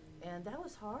man. Yeah. And that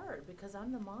was hard because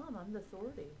I'm the mom, I'm the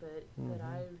authority, but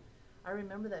I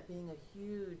remember that being a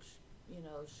huge, you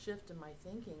know, shift in my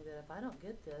thinking that if I don't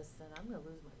get this, then I'm going to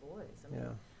lose my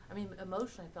boys. I mean,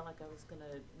 emotionally, I felt like I was going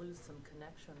to lose some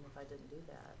connection if I didn't do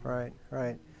that. Right,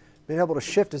 right. Being able to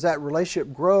shift as that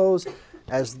relationship grows,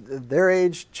 as their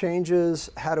age changes,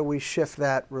 how do we shift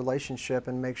that relationship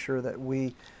and make sure that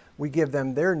we give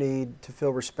them their need to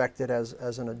feel respected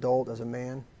as an adult, as a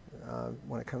man,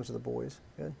 when it comes to the boys?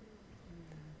 Good.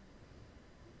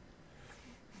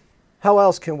 How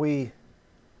else can we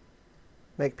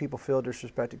make people feel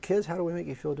disrespected? Kids, how do we make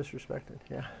you feel disrespected?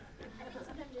 Yeah. I think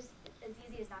sometimes just as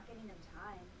easy as not giving them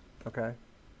time. Okay.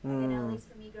 You know, at least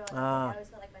for me growing up, I always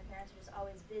felt like my parents were just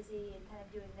always busy and kind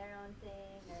of doing their own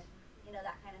thing, or, you know,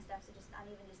 that kind of stuff. So just not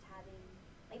even just having,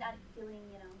 like, not feeling,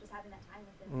 you know, just having that time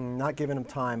with them. Not giving them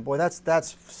time. Boy, that's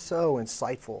so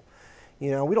insightful. You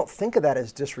know, we don't think of that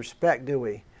as disrespect, do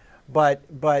we? But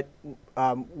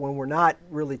when we're not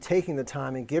really taking the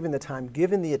time and giving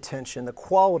the attention, the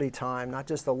quality time, not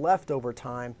just the leftover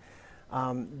time,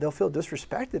 they'll feel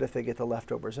disrespected if they get the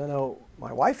leftovers. I know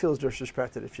my wife feels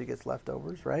disrespected if she gets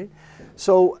leftovers, right?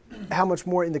 So how much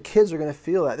more, and the kids are going to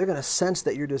feel that. They're going to sense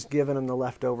that you're just giving them the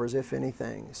leftovers, if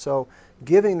anything. So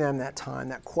giving them that time,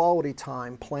 that quality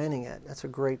time, planning it, that's a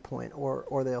great point,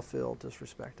 or they'll feel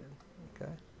disrespected,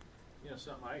 okay? You know,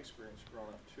 something I experienced growing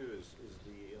up too is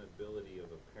the inability of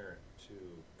a parent to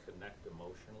connect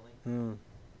emotionally.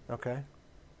 Okay.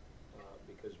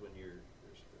 Because when you're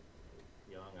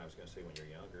young, I was going to say when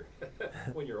you're younger,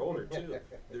 when you're older too,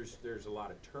 there's a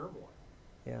lot of turmoil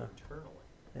internally.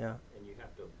 Yeah. And you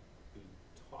have to be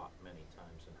taught many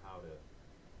times in how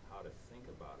to think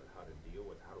about it, how to deal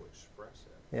with it, how to express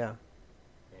it. Yeah.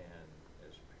 And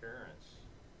as parents,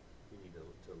 we need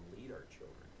to lead our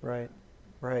children. Right.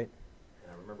 Right.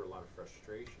 And I remember a lot of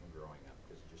frustration growing up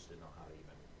because I just didn't know how to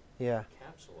even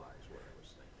capsulize what I was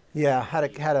thinking. Yeah, how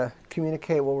to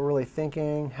communicate what we're really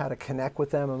thinking, how to connect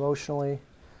with them emotionally.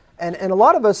 And a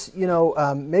lot of us, you know,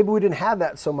 maybe we didn't have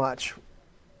that so much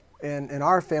in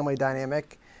our family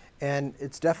dynamic, and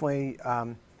it's definitely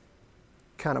kind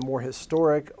of more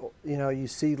historic. You know, you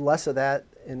see less of that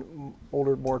in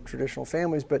older, more traditional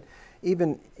families, but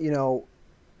even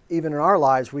in our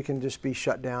lives, we can just be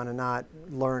shut down and not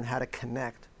learn how to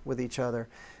connect with each other.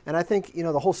 And I think, you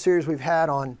know, the whole series we've had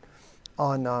on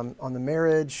the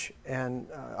marriage and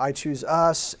I Choose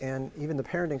Us and even the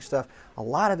parenting stuff, a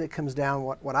lot of it comes down,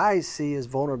 what I see is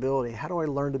vulnerability. How do I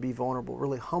learn to be vulnerable,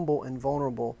 really humble and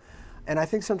vulnerable? And I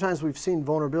think sometimes we've seen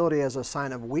vulnerability as a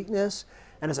sign of weakness.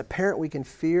 And as a parent, we can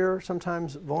fear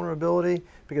sometimes vulnerability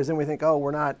because then we think, oh,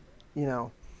 we're not, you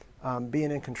know,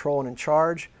 being in control and in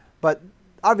charge. But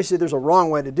obviously there's a wrong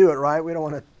way to do it, right? We don't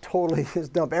want to totally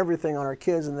just dump everything on our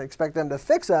kids and expect them to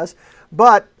fix us.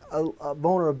 But a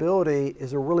vulnerability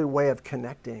is a really way of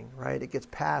connecting, right? It gets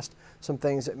past some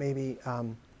things that maybe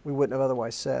we wouldn't have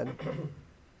otherwise said.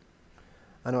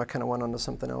 I know I kind of went on to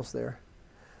something else there.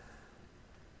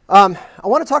 I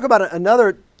want to talk about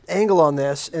another angle on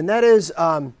this, and that is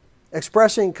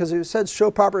expressing, because it said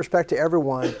show proper respect to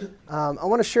everyone. I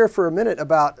want to share for a minute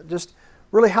about just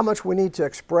really how much we need to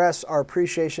express our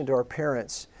appreciation to our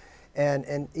parents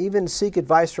and even seek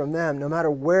advice from them no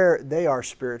matter where they are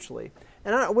spiritually.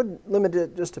 And I wouldn't limit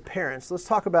it just to parents. Let's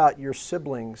talk about your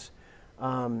siblings,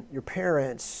 your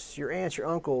parents, your aunts, your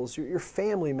uncles, your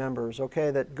family members,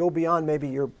 okay, that go beyond maybe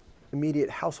your immediate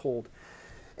household.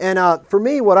 And for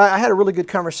me, I had a really good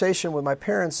conversation with my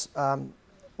parents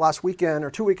last weekend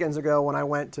or 2 weekends ago when I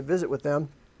went to visit with them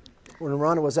when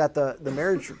Rhonda was at the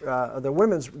marriage, the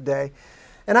Women's Day.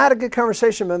 And I had a good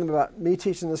conversation with them about me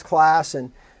teaching this class,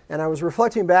 and I was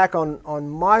reflecting back on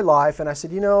my life, and I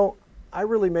said, you know, I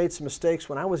really made some mistakes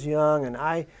when I was young and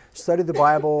I studied the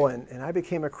Bible and I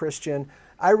became a Christian.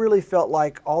 I really felt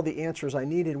like all the answers I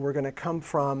needed were going to come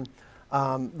from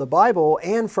the Bible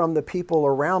and from the people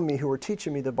around me who were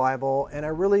teaching me the Bible, and I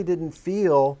really didn't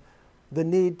feel the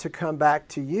need to come back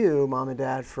to you, Mom and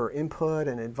Dad, for input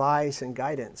and advice and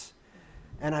guidance.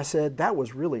 And I said, that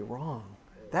was really wrong.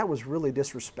 That was really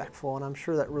disrespectful, and I'm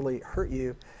sure that really hurt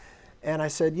you. And I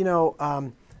said, you know,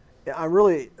 I'm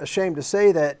really ashamed to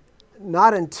say that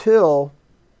not until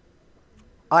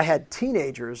I had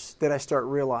teenagers did I start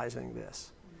realizing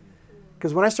this.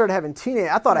 Because when I started having teenagers,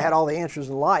 I thought I had all the answers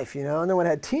in life, you know. And then when I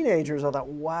had teenagers, I thought,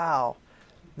 wow,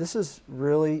 this is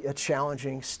really a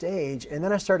challenging stage. And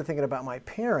then I started thinking about my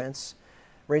parents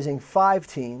raising 5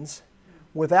 teens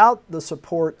without the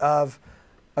support of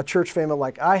a church family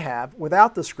like I have,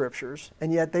 without the scriptures,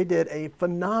 and yet they did a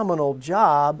phenomenal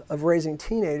job of raising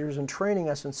teenagers and training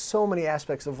us in so many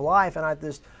aspects of life. And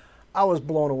I was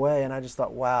blown away, and I just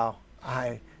thought, wow,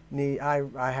 I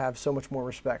have so much more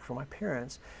respect for my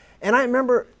parents. And I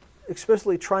remember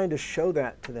especially trying to show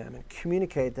that to them and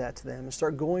communicate that to them and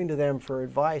start going to them for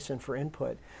advice and for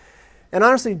input. And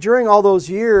honestly, during all those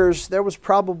years, there was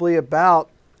probably about,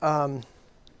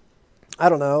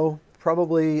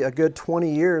 probably a good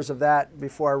 20 years of that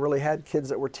before I really had kids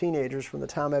that were teenagers from the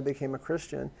time I became a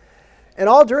Christian. And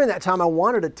all during that time, I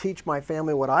wanted to teach my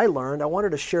family what I learned. I wanted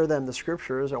to share them the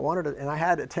scriptures. And I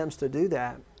had attempts to do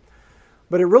that.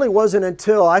 But it really wasn't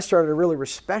until I started really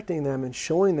respecting them and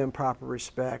showing them proper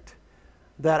respect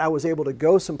that I was able to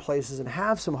go some places and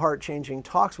have some heart-changing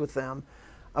talks with them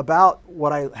about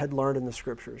what I had learned in the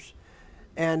scriptures.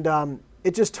 And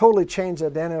it just totally changed the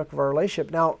dynamic of our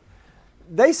relationship. Now,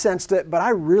 they sensed it, but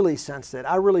I really sensed it.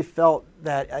 I really felt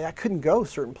that I couldn't go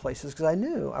certain places because I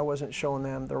knew I wasn't showing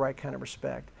them the right kind of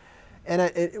respect.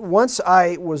 And once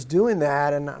I was doing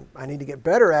that, and I need to get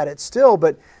better at it still,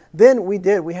 but then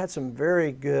we had some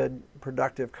very good,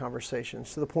 productive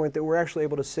conversations to the point that we're actually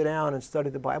able to sit down and study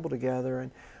the Bible together. And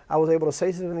I was able to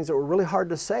say some things that were really hard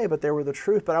to say, but they were the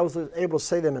truth. But I was able to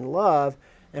say them in love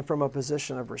and from a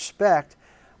position of respect,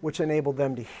 which enabled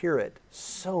them to hear it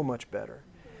so much better.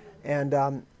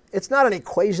 And it's not an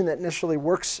equation that necessarily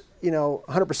works,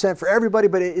 100% for everybody,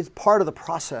 but it's part of the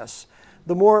process.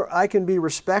 The more I can be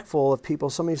respectful of people,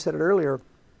 somebody said it earlier,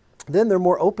 then they're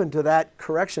more open to that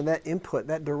correction, that input,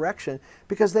 that direction,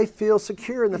 because they feel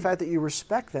secure in the fact that you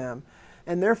respect them,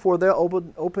 and therefore they're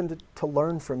open to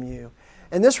learn from you.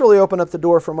 And this really opened up the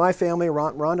door for my family,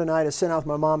 Rhonda and I, to sit out with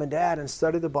my mom and dad and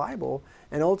study the Bible,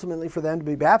 and ultimately for them to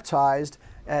be baptized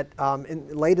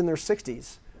late in their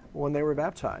 60s when they were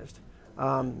baptized.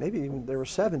 Maybe even they were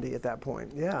 70 at that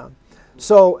point, yeah.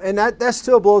 So, and that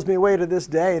still blows me away to this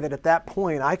day that at that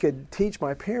point I could teach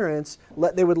my parents,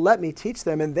 they would let me teach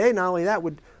them, and they not only that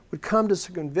would come to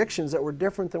some convictions that were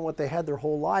different than what they had their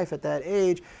whole life at that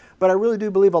age. But I really do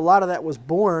believe a lot of that was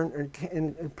born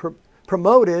and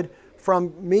promoted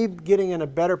from me getting in a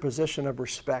better position of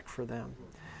respect for them.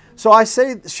 So I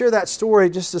share that story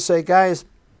just to say, guys,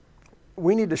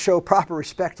 we need to show proper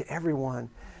respect to everyone.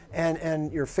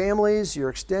 And your families, your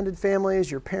extended families,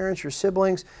 your parents, your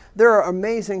siblings, there are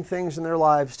amazing things in their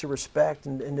lives to respect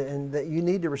and that you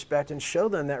need to respect and show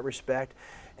them that respect.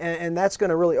 And that's going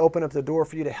to really open up the door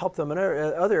for you to help them in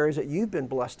other areas that you've been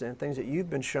blessed in, things that you've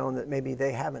been shown that maybe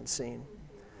they haven't seen.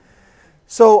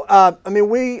 So,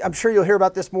 I'm sure you'll hear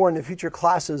about this more in the future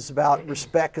classes about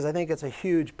respect, because I think it's a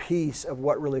huge piece of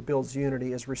what really builds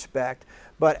unity is respect.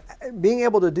 But being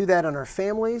able to do that in our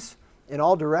families, in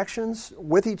all directions,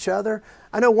 with each other.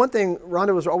 I know one thing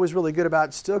Rhonda was always really good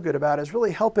about, still good about, is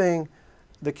really helping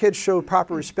the kids show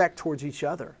proper respect towards each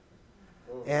other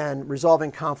and resolving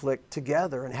conflict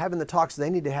together and having the talks they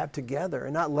need to have together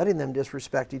and not letting them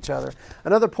disrespect each other.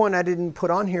 Another point I didn't put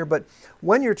on here, but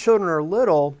when your children are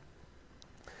little,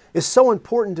 it's so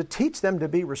important to teach them to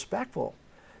be respectful.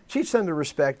 Teach them to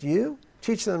respect you,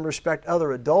 teach them to respect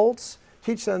other adults,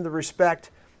 teach them to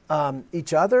respect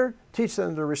each other, teach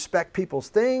them to respect people's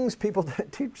things,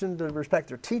 teach them to respect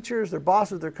their teachers, their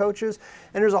bosses, their coaches.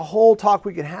 And there's a whole talk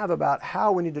we can have about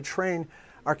how we need to train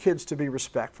our kids to be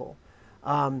respectful.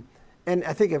 And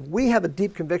I think if we have a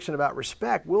deep conviction about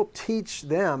respect, we'll teach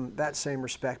them that same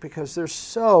respect, because there's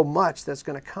so much that's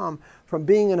going to come from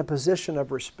being in a position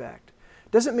of respect.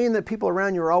 Doesn't mean that people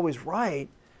around you are always right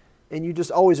and you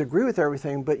just always agree with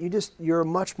everything, but you're a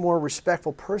much more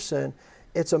respectful person.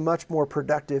 It's a much more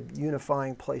productive,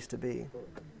 unifying place to be.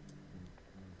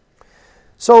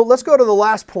 So let's go to the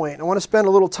last point. I want to spend a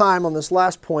little time on this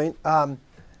last point. The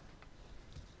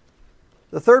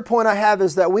third point I have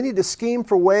is that we need to scheme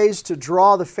for ways to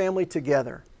draw the family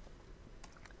together.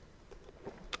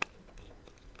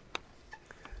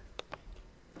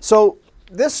 So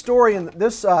this story and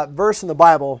this verse in the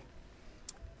Bible,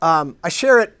 I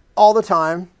share it all the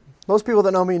time. Most people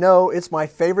that know me know it's my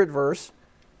favorite verse.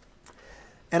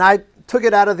 And I took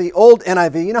it out of the old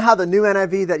NIV. You know how the new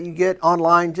NIV that you get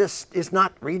online just is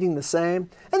not reading the same?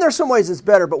 And there's some ways it's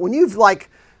better, but when you've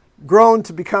grown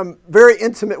to become very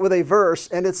intimate with a verse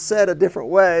and it's said a different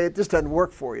way, it just doesn't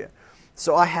work for you.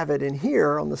 So I have it in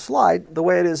here on the slide the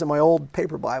way it is in my old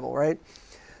paper Bible, right?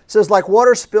 It says, like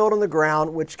water spilled on the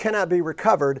ground, which cannot be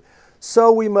recovered, so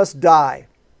we must die.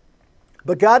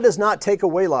 But God does not take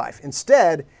away life.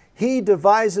 Instead, He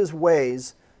devises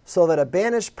ways so that a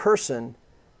banished person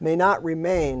may not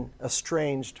remain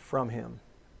estranged from Him.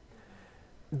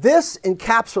 This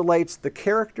encapsulates the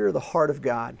character, the heart of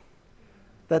God.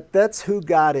 That's who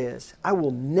God is. I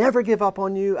will never give up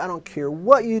on you. I don't care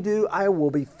what you do. I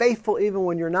will be faithful even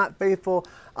when you're not faithful.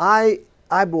 I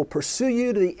will pursue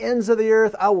you to the ends of the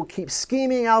earth. I will keep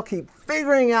scheming. I'll keep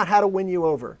figuring out how to win you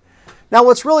over. Now,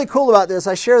 what's really cool about this,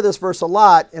 I share this verse a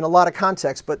lot in a lot of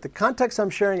contexts, but the context I'm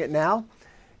sharing it now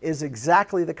is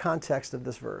exactly the context of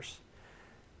this verse.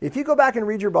 If you go back and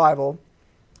read your Bible,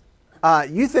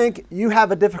 you think you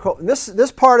have a difficult, and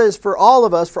this part is for all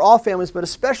of us, for all families, but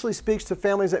especially speaks to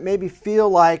families that maybe feel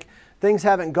like things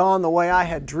haven't gone the way I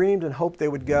had dreamed and hoped they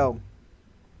would go.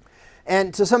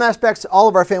 And to some aspects, all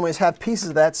of our families have pieces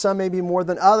of that, some maybe more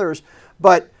than others,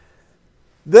 but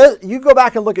you go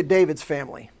back and look at David's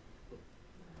family.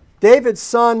 David's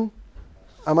son,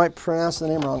 I might pronounce the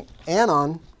name wrong,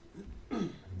 Anon,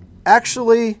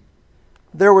 actually,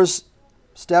 there was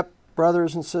step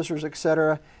brothers and sisters,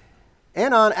 etc.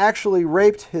 Anon actually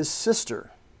raped his sister.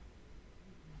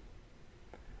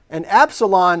 And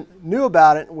Absalom knew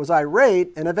about it and was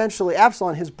irate, and eventually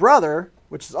Absalom, his brother,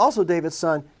 which is also David's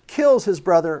son, kills his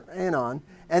brother Anon,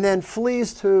 and then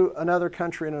flees to another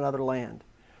country in another land.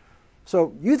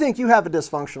 So you think you have a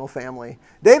dysfunctional family.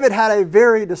 David had a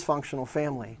very dysfunctional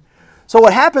family. So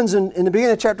what happens in the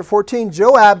beginning of chapter 14,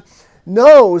 Joab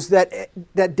knows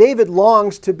that David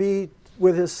longs to be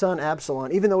with his son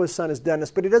Absalom, even though his son has done this,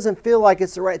 but he doesn't feel like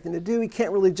it's the right thing to do. He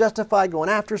can't really justify going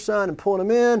after his son and pulling him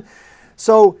in.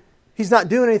 So he's not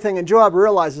doing anything, and Joab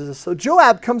realizes this. So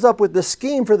Joab comes up with this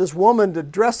scheme for this woman to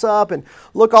dress up and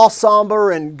look all somber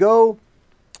and go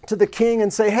to the king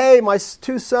and say, hey, my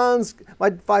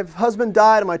husband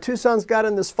died and my two sons got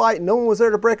in this fight and no one was there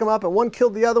to break them up and one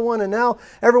killed the other one and now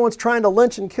everyone's trying to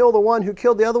lynch and kill the one who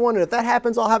killed the other one, and if that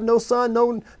happens I'll have no son,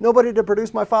 nobody to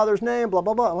produce my father's name, blah,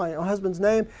 blah, blah, my husband's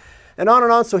name, and on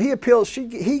and on. So he appeals,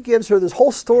 he gives her this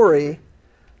whole story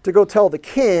to go tell the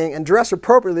king and dress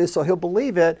appropriately so he'll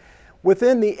believe it.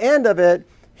 Within the end of it,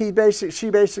 she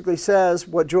basically says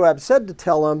what Joab said to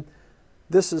tell him,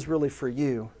 this is really for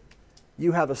you.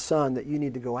 You have a son that you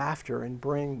need to go after and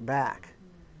bring back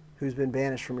who's been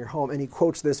banished from your home. And he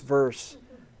quotes this verse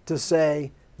to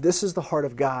say, this is the heart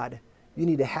of God. You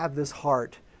need to have this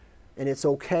heart, and it's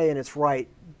okay and it's right.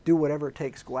 Do whatever it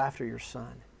takes. Go after your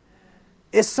son.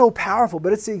 It's so powerful,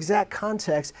 but it's the exact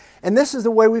context. And this is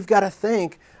the way we've got to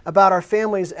think about our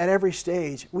families at every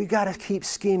stage. We've got to keep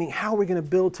scheming. How are we going to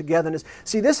build togetherness?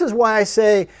 See, this is why I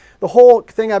say the whole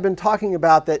thing I've been talking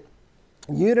about, that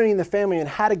unity in the family and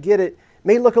how to get it,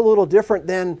 may look a little different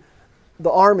than the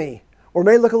army, or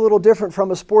may look a little different from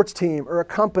a sports team or a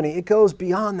company. It goes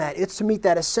beyond that. It's to meet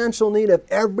that essential need of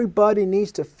everybody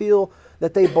needs to feel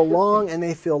that they belong and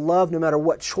they feel loved no matter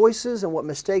what choices and what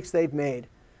mistakes they've made.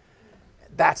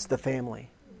 That's the family.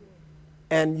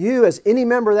 And you, as any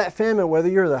member of that family, whether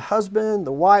you're the husband,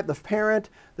 the wife, the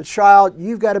parent, the child,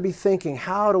 you've got to be thinking,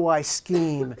 how do I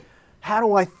scheme? How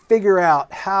do I figure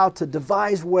out how to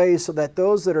devise ways so that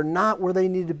those that are not where they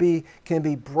need to be can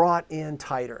be brought in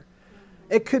tighter?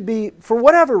 It could be for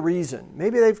whatever reason.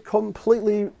 Maybe they've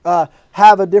completely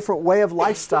have a different way of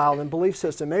lifestyle and belief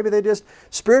system. Maybe they just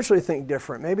spiritually think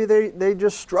different. Maybe they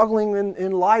just struggling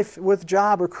in life with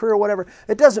job or career or whatever.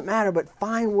 It doesn't matter, but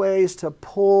find ways to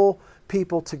pull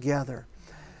people together.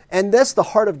 And that's the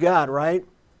heart of God, right?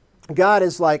 God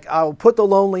is like, I will put the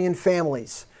lonely in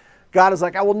families. God is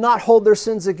like, I will not hold their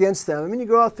sins against them. I mean, you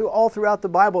go all throughout the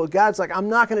Bible, God's like, I'm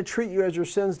not going to treat you as your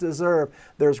sins deserve.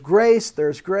 There's grace,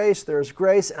 there's grace, there's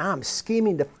grace, and I'm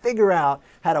scheming to figure out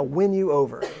how to win you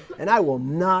over. And I will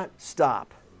not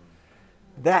stop.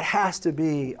 That has to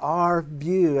be our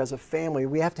view as a family.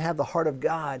 We have to have the heart of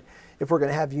God if we're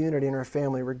going to have unity in our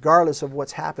family, regardless of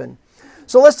what's happened.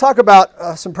 So let's talk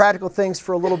about some practical things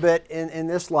for a little bit in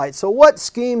this light. So what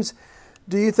schemes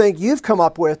do you think you've come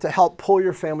up with to help pull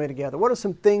your family together? What are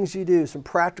some things you do, some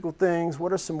practical things?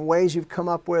 What are some ways you've come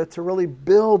up with to really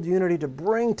build unity, to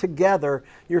bring together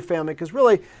your family? Because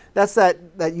really, that's that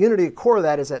unity, the core of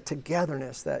that is that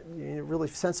togetherness, that really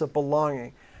sense of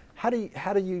belonging. How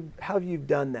have you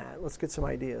done that? Let's get some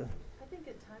ideas. I think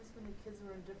at times when the kids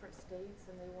were in different states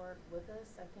and they weren't with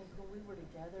us, I think when we were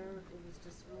together, it was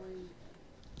just really,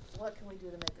 what can we do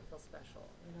to make it feel special?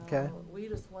 You know, Okay. we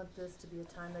just want this to be a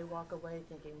time they walk away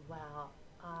thinking, wow,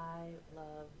 I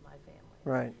love my family.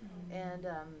 Right. And,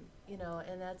 you know,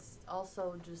 and that's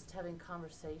also just having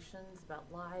conversations about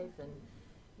life and,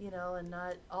 you know, and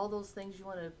not all those things you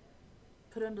want to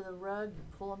put under the rug, you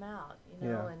pull them out, you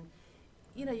know, Yeah. and,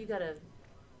 you know, you got to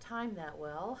time that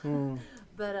well,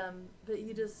 but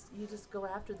you just go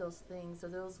after those things or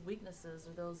those weaknesses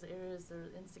or those areas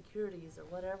or insecurities or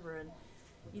whatever, and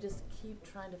you just keep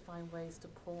trying to find ways to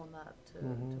pull them up, to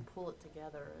pull it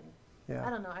together. And Yeah. I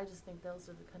don't know, I just think those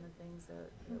are the kind of things that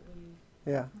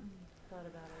we Yeah. thought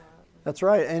about a lot. That's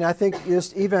right. And I think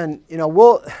just even, you know,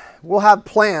 we'll have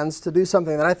plans to do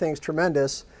something that I think is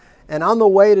tremendous. And on the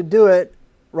way to do it,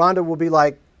 Rhonda will be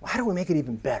like, how do we make it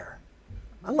even better?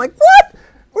 I'm like, what?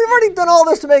 We've already done all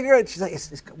this to make it right. She's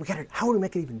like, how do we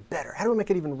make it even better? How do we make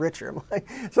it even richer? I'm like,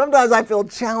 sometimes I feel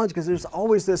challenged because there's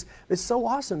always this, it's so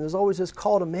awesome. There's always this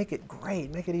call to make it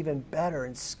great, make it even better,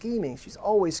 and scheming. She's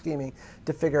always scheming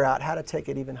to figure out how to take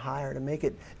it even higher, to make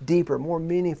it deeper, more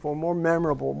meaningful, more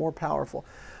memorable, more powerful.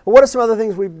 Well, what are some other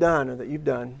things we've done or that you've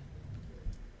done?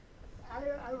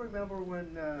 I remember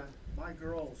when my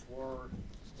girls were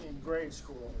in grade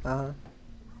school. Uh-huh.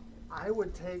 I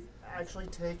would actually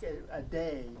take a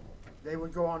day. They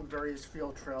would go on various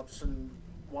field trips and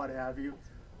what have you.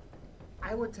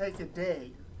 I would take a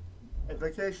day, a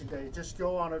vacation day, just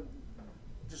go on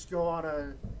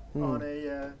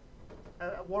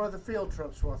one of the field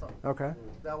trips with them. Okay.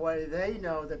 That way they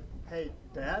know that, hey,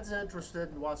 Dad's interested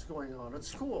in what's going on at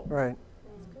school. Right.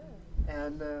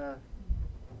 And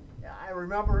I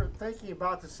remember thinking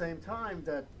about the same time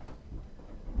that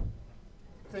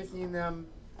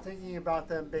thinking about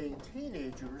them being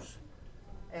teenagers,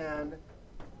 and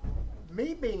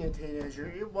me being a teenager,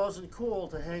 it wasn't cool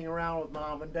to hang around with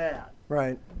Mom and Dad.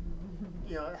 Right.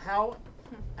 You know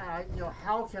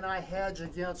how can I hedge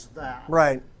against that?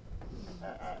 Right.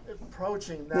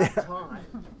 Approaching that time.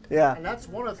 Yeah. And that's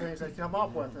one of the things I come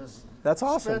up with is That's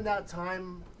awesome. spend that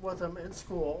time with them in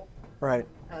school. Right.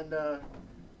 And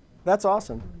That's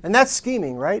awesome. And that's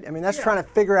scheming, right? I mean, that's Yeah. trying to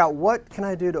figure out what can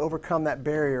I do to overcome that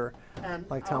barrier, and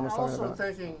like Tom was I'm talking also about.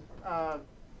 thinking,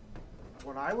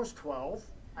 when I was 12,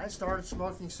 I started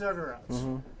smoking cigarettes.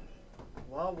 Mm-hmm.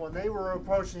 Well, when they were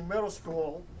approaching middle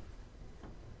school,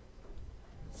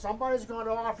 somebody's going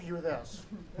to offer you this.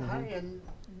 In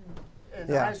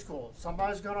Yeah. high school,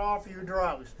 somebody's going to offer you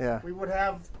drugs. Yeah. We would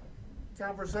have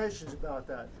conversations about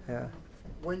that. Yeah.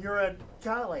 When you're at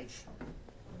college,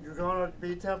 you're going to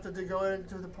be tempted to go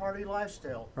into the party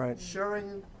lifestyle. Right.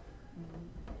 Sharing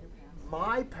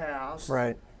my past,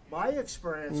 Right. my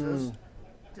experiences,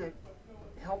 to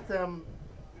help them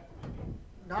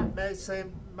not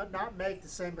make the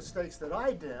same mistakes that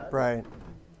I did. Right.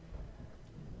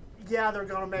 Yeah, they're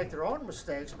going to make their own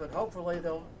mistakes, but hopefully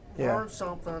they'll Yeah. learn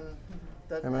something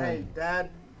that, Amen. hey,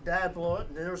 Dad blew it,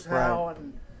 and here's how, Right.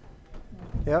 and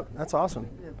Yep. That's awesome.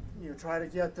 you try to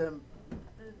get them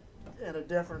in a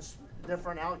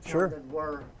different outcome Sure.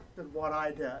 than what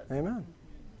I did. Amen.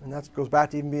 And that goes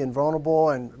back to even being vulnerable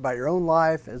and about your own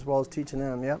life as well as teaching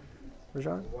them. Yep.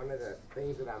 Rajan? One of the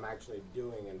things that I'm actually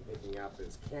doing and picking up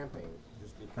is camping,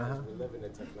 just because we live in a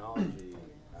technology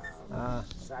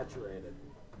saturated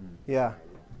Yeah. time.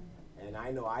 And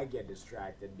I know I get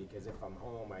distracted because if I'm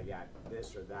home, I got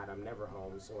this or that. I'm never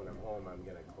home, so when I'm home, I'm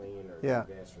gonna clean or Yeah.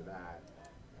 do this or that.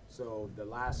 So the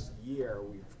last year,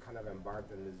 we've kind of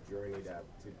embarked on this journey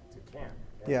to camp.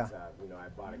 And Yeah. I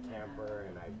bought a camper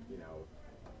and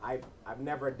I've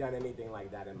never done anything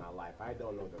like that in my life. I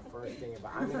don't know the first thing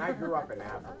about. I mean, I grew up in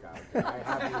Africa. Okay?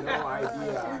 I have no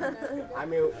idea. I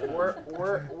mean,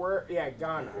 we're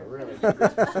Ghana, really. To be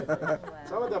specific.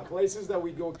 Some of the places that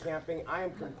we go camping, I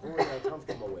am completely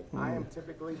uncomfortable with. I am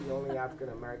typically the only African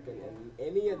American in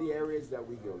any of the areas that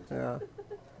we go to. Yeah.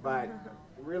 But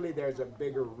really, there's a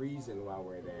bigger reason why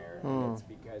we're there, and it's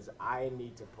because I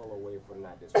need to pull away from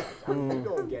that distraction. I mean, we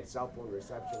don't get cell phone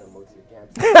reception at most of the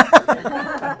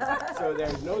camps, so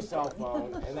there's no cell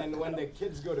phone. And then when the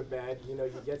kids go to bed, you know,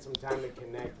 you get some time to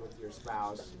connect with your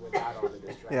spouse without all the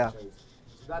distractions. Yeah.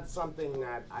 So that's something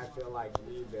that I feel like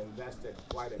we've invested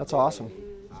quite a bit. That's awesome.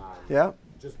 In, Yeah.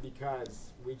 Just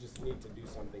because we just need to do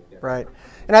something different. Right.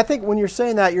 And I think when you're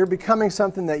saying that, you're becoming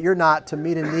something that you're not to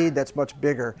meet a need that's much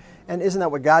bigger. And isn't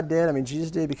that what God did? I mean, Jesus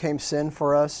did, became sin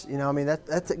for us. You know, I mean, that's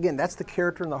the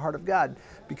character and the heart of God.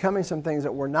 Becoming some things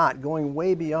that we're not, going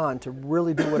way beyond to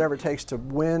really do whatever it takes to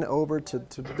win over, to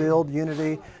build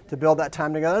unity, to build that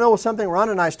time together. I know something Ron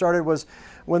and I started was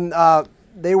when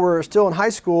they were still in high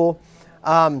school,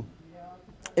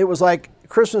 it was like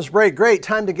Christmas break, great,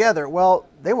 time together. Well,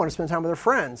 they want to spend time with their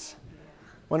friends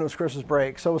when it was Christmas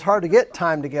break. So it was hard to get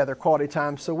time together, quality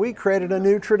time. So we created a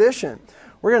new tradition.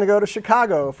 We're going to go to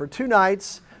Chicago for 2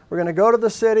 nights. We're going to go to the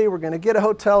city. We're going to get a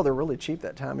hotel. They're really cheap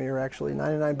that time of year, actually,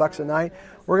 $99 a night.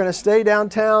 We're going to stay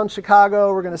downtown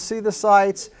Chicago. We're going to see the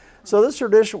sights. So this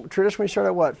tradition we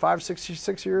started, what,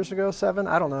 6 years ago, 7?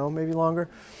 I don't know, maybe longer.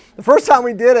 The first time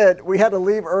we did it, we had to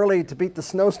leave early to beat the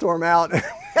snowstorm out. We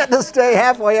had to stay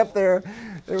halfway up there.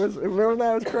 Remember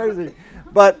that? It was crazy.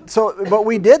 But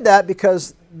we did that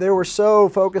because they were so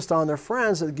focused on their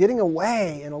friends that getting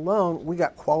away and alone, we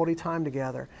got quality time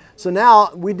together. So now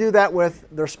we do that with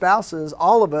their spouses,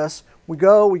 all of us. We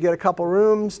go, we get a couple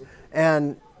rooms,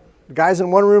 and guys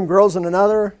in one room, girls in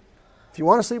another. If you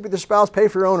want to sleep with your spouse, pay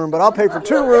for your own room, but I'll pay for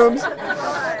 2 rooms.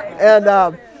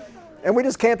 And we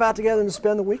just camp out together and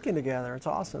spend the weekend together. It's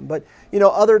awesome. But, you know,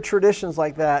 other traditions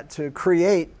like that to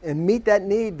create and meet that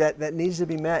need that needs to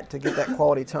be met to get that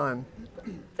quality time.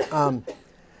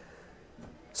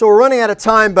 So we're running out of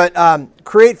time, but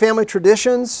create family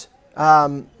traditions.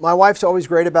 My wife's always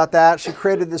great about that. She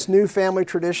created this new family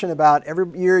tradition about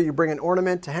every year you bring an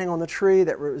ornament to hang on the tree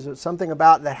that was something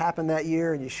about that happened that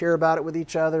year, and you share about it with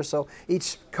each other. So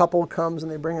each couple comes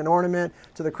and they bring an ornament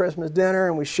to the Christmas dinner,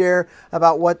 and we share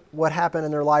about what happened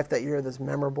in their life that year that's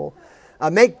memorable.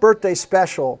 Make birthday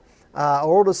special. Our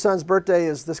oldest son's birthday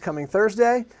is this coming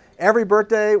Thursday. Every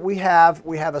birthday we have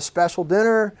a special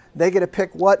dinner. They get to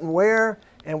pick what and where,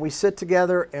 and we sit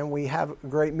together and we have a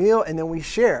great meal, and then we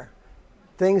share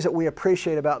things that we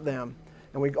appreciate about them.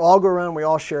 And we all go around, we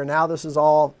all share. Now this is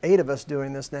all 8 of us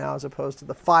doing this now as opposed to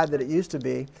the 5 that it used to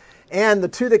be. And the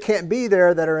 2 that can't be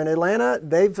there that are in Atlanta,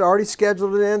 they've already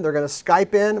scheduled it in. They're going to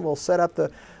Skype in. We'll set up the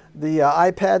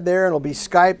iPad there, and it'll be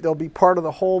Skype. They'll be part of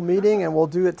the whole meeting, and we'll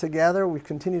do it together. We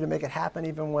continue to make it happen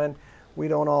even when we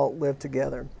don't all live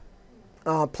together.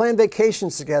 Plan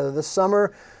vacations together. This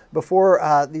summer,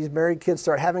 before these married kids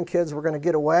start having kids, we're going to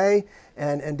get away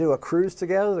and do a cruise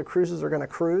together. The cruises are going to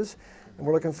cruise, and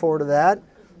we're looking forward to that.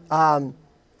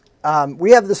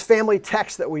 We have this family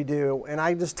text that we do, and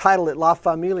I just titled it La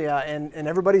Familia, and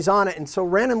everybody's on it. And so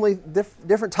randomly,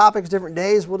 different topics, different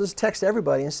days, we'll just text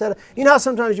everybody. Instead of, you know how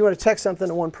sometimes you want to text something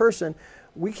to one person,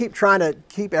 we keep trying to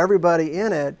keep everybody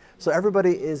in it, so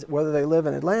everybody is, whether they live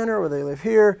in Atlanta or they live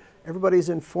here, everybody's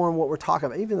informed what we're talking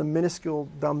about, even the minuscule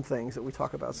dumb things that we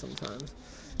talk about sometimes.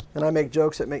 And I make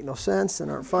jokes that make no sense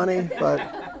and aren't funny,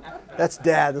 but that's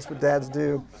Dad. That's what dads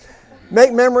do.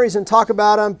 Make memories and talk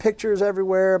about them, pictures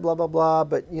everywhere, blah, blah, blah.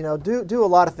 But, you know, do a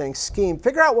lot of things. Scheme.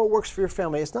 Figure out what works for your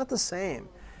family. It's not the same.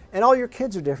 And all your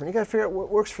kids are different. You got to figure out what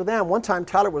works for them. One time,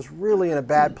 Tyler was really in a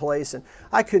bad place, and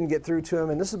I couldn't get through to him.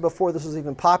 And this is before this was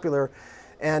even popular.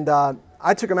 And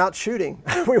I took him out shooting.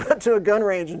 We went to a gun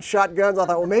range and shot guns. I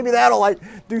thought, well, maybe that'll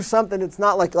do something. It's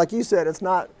not like you said. It's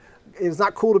not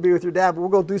cool to be with your dad, but we'll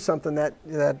go do something that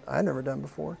I'd never done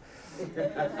before.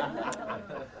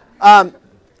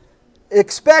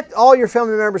 Expect all your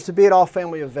family members to be at all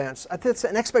family events. I think it's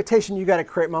an expectation you got to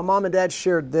create. My mom and dad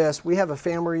shared this. We have a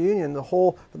family reunion.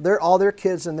 All their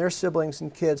kids and their siblings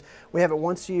and kids. We have it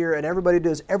once a year, and everybody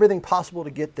does everything possible to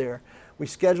get there. We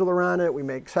schedule around it. We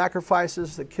make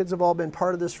sacrifices. The kids have all been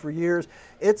part of this for years.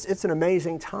 It's an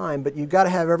amazing time, but you've got to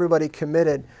have everybody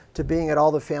committed to being at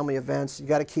all the family events. You've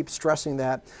got to keep stressing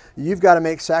that. You've got to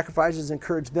make sacrifices,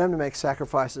 encourage them to make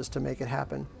sacrifices to make it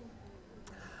happen.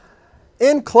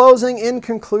 In closing, in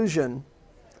conclusion,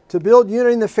 to build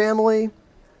unity in the family,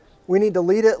 we need to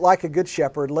lead it like a good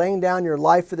shepherd, laying down your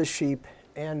life for the sheep,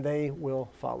 and they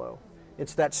will follow.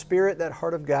 It's that spirit, that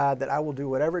heart of God, that I will do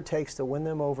whatever it takes to win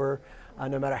them over,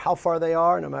 no matter how far they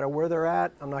are, no matter where they're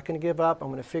at. I'm not going to give up. I'm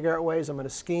going to figure out ways. I'm going to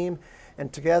scheme.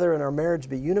 And together in our marriage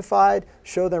be unified,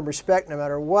 show them respect no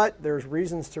matter what. There's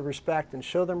reasons to respect, and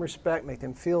show them respect, make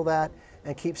them feel that,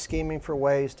 and keep scheming for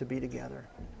ways to be together.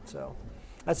 So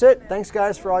that's it. Thanks,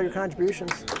 guys, for all your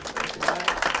contributions.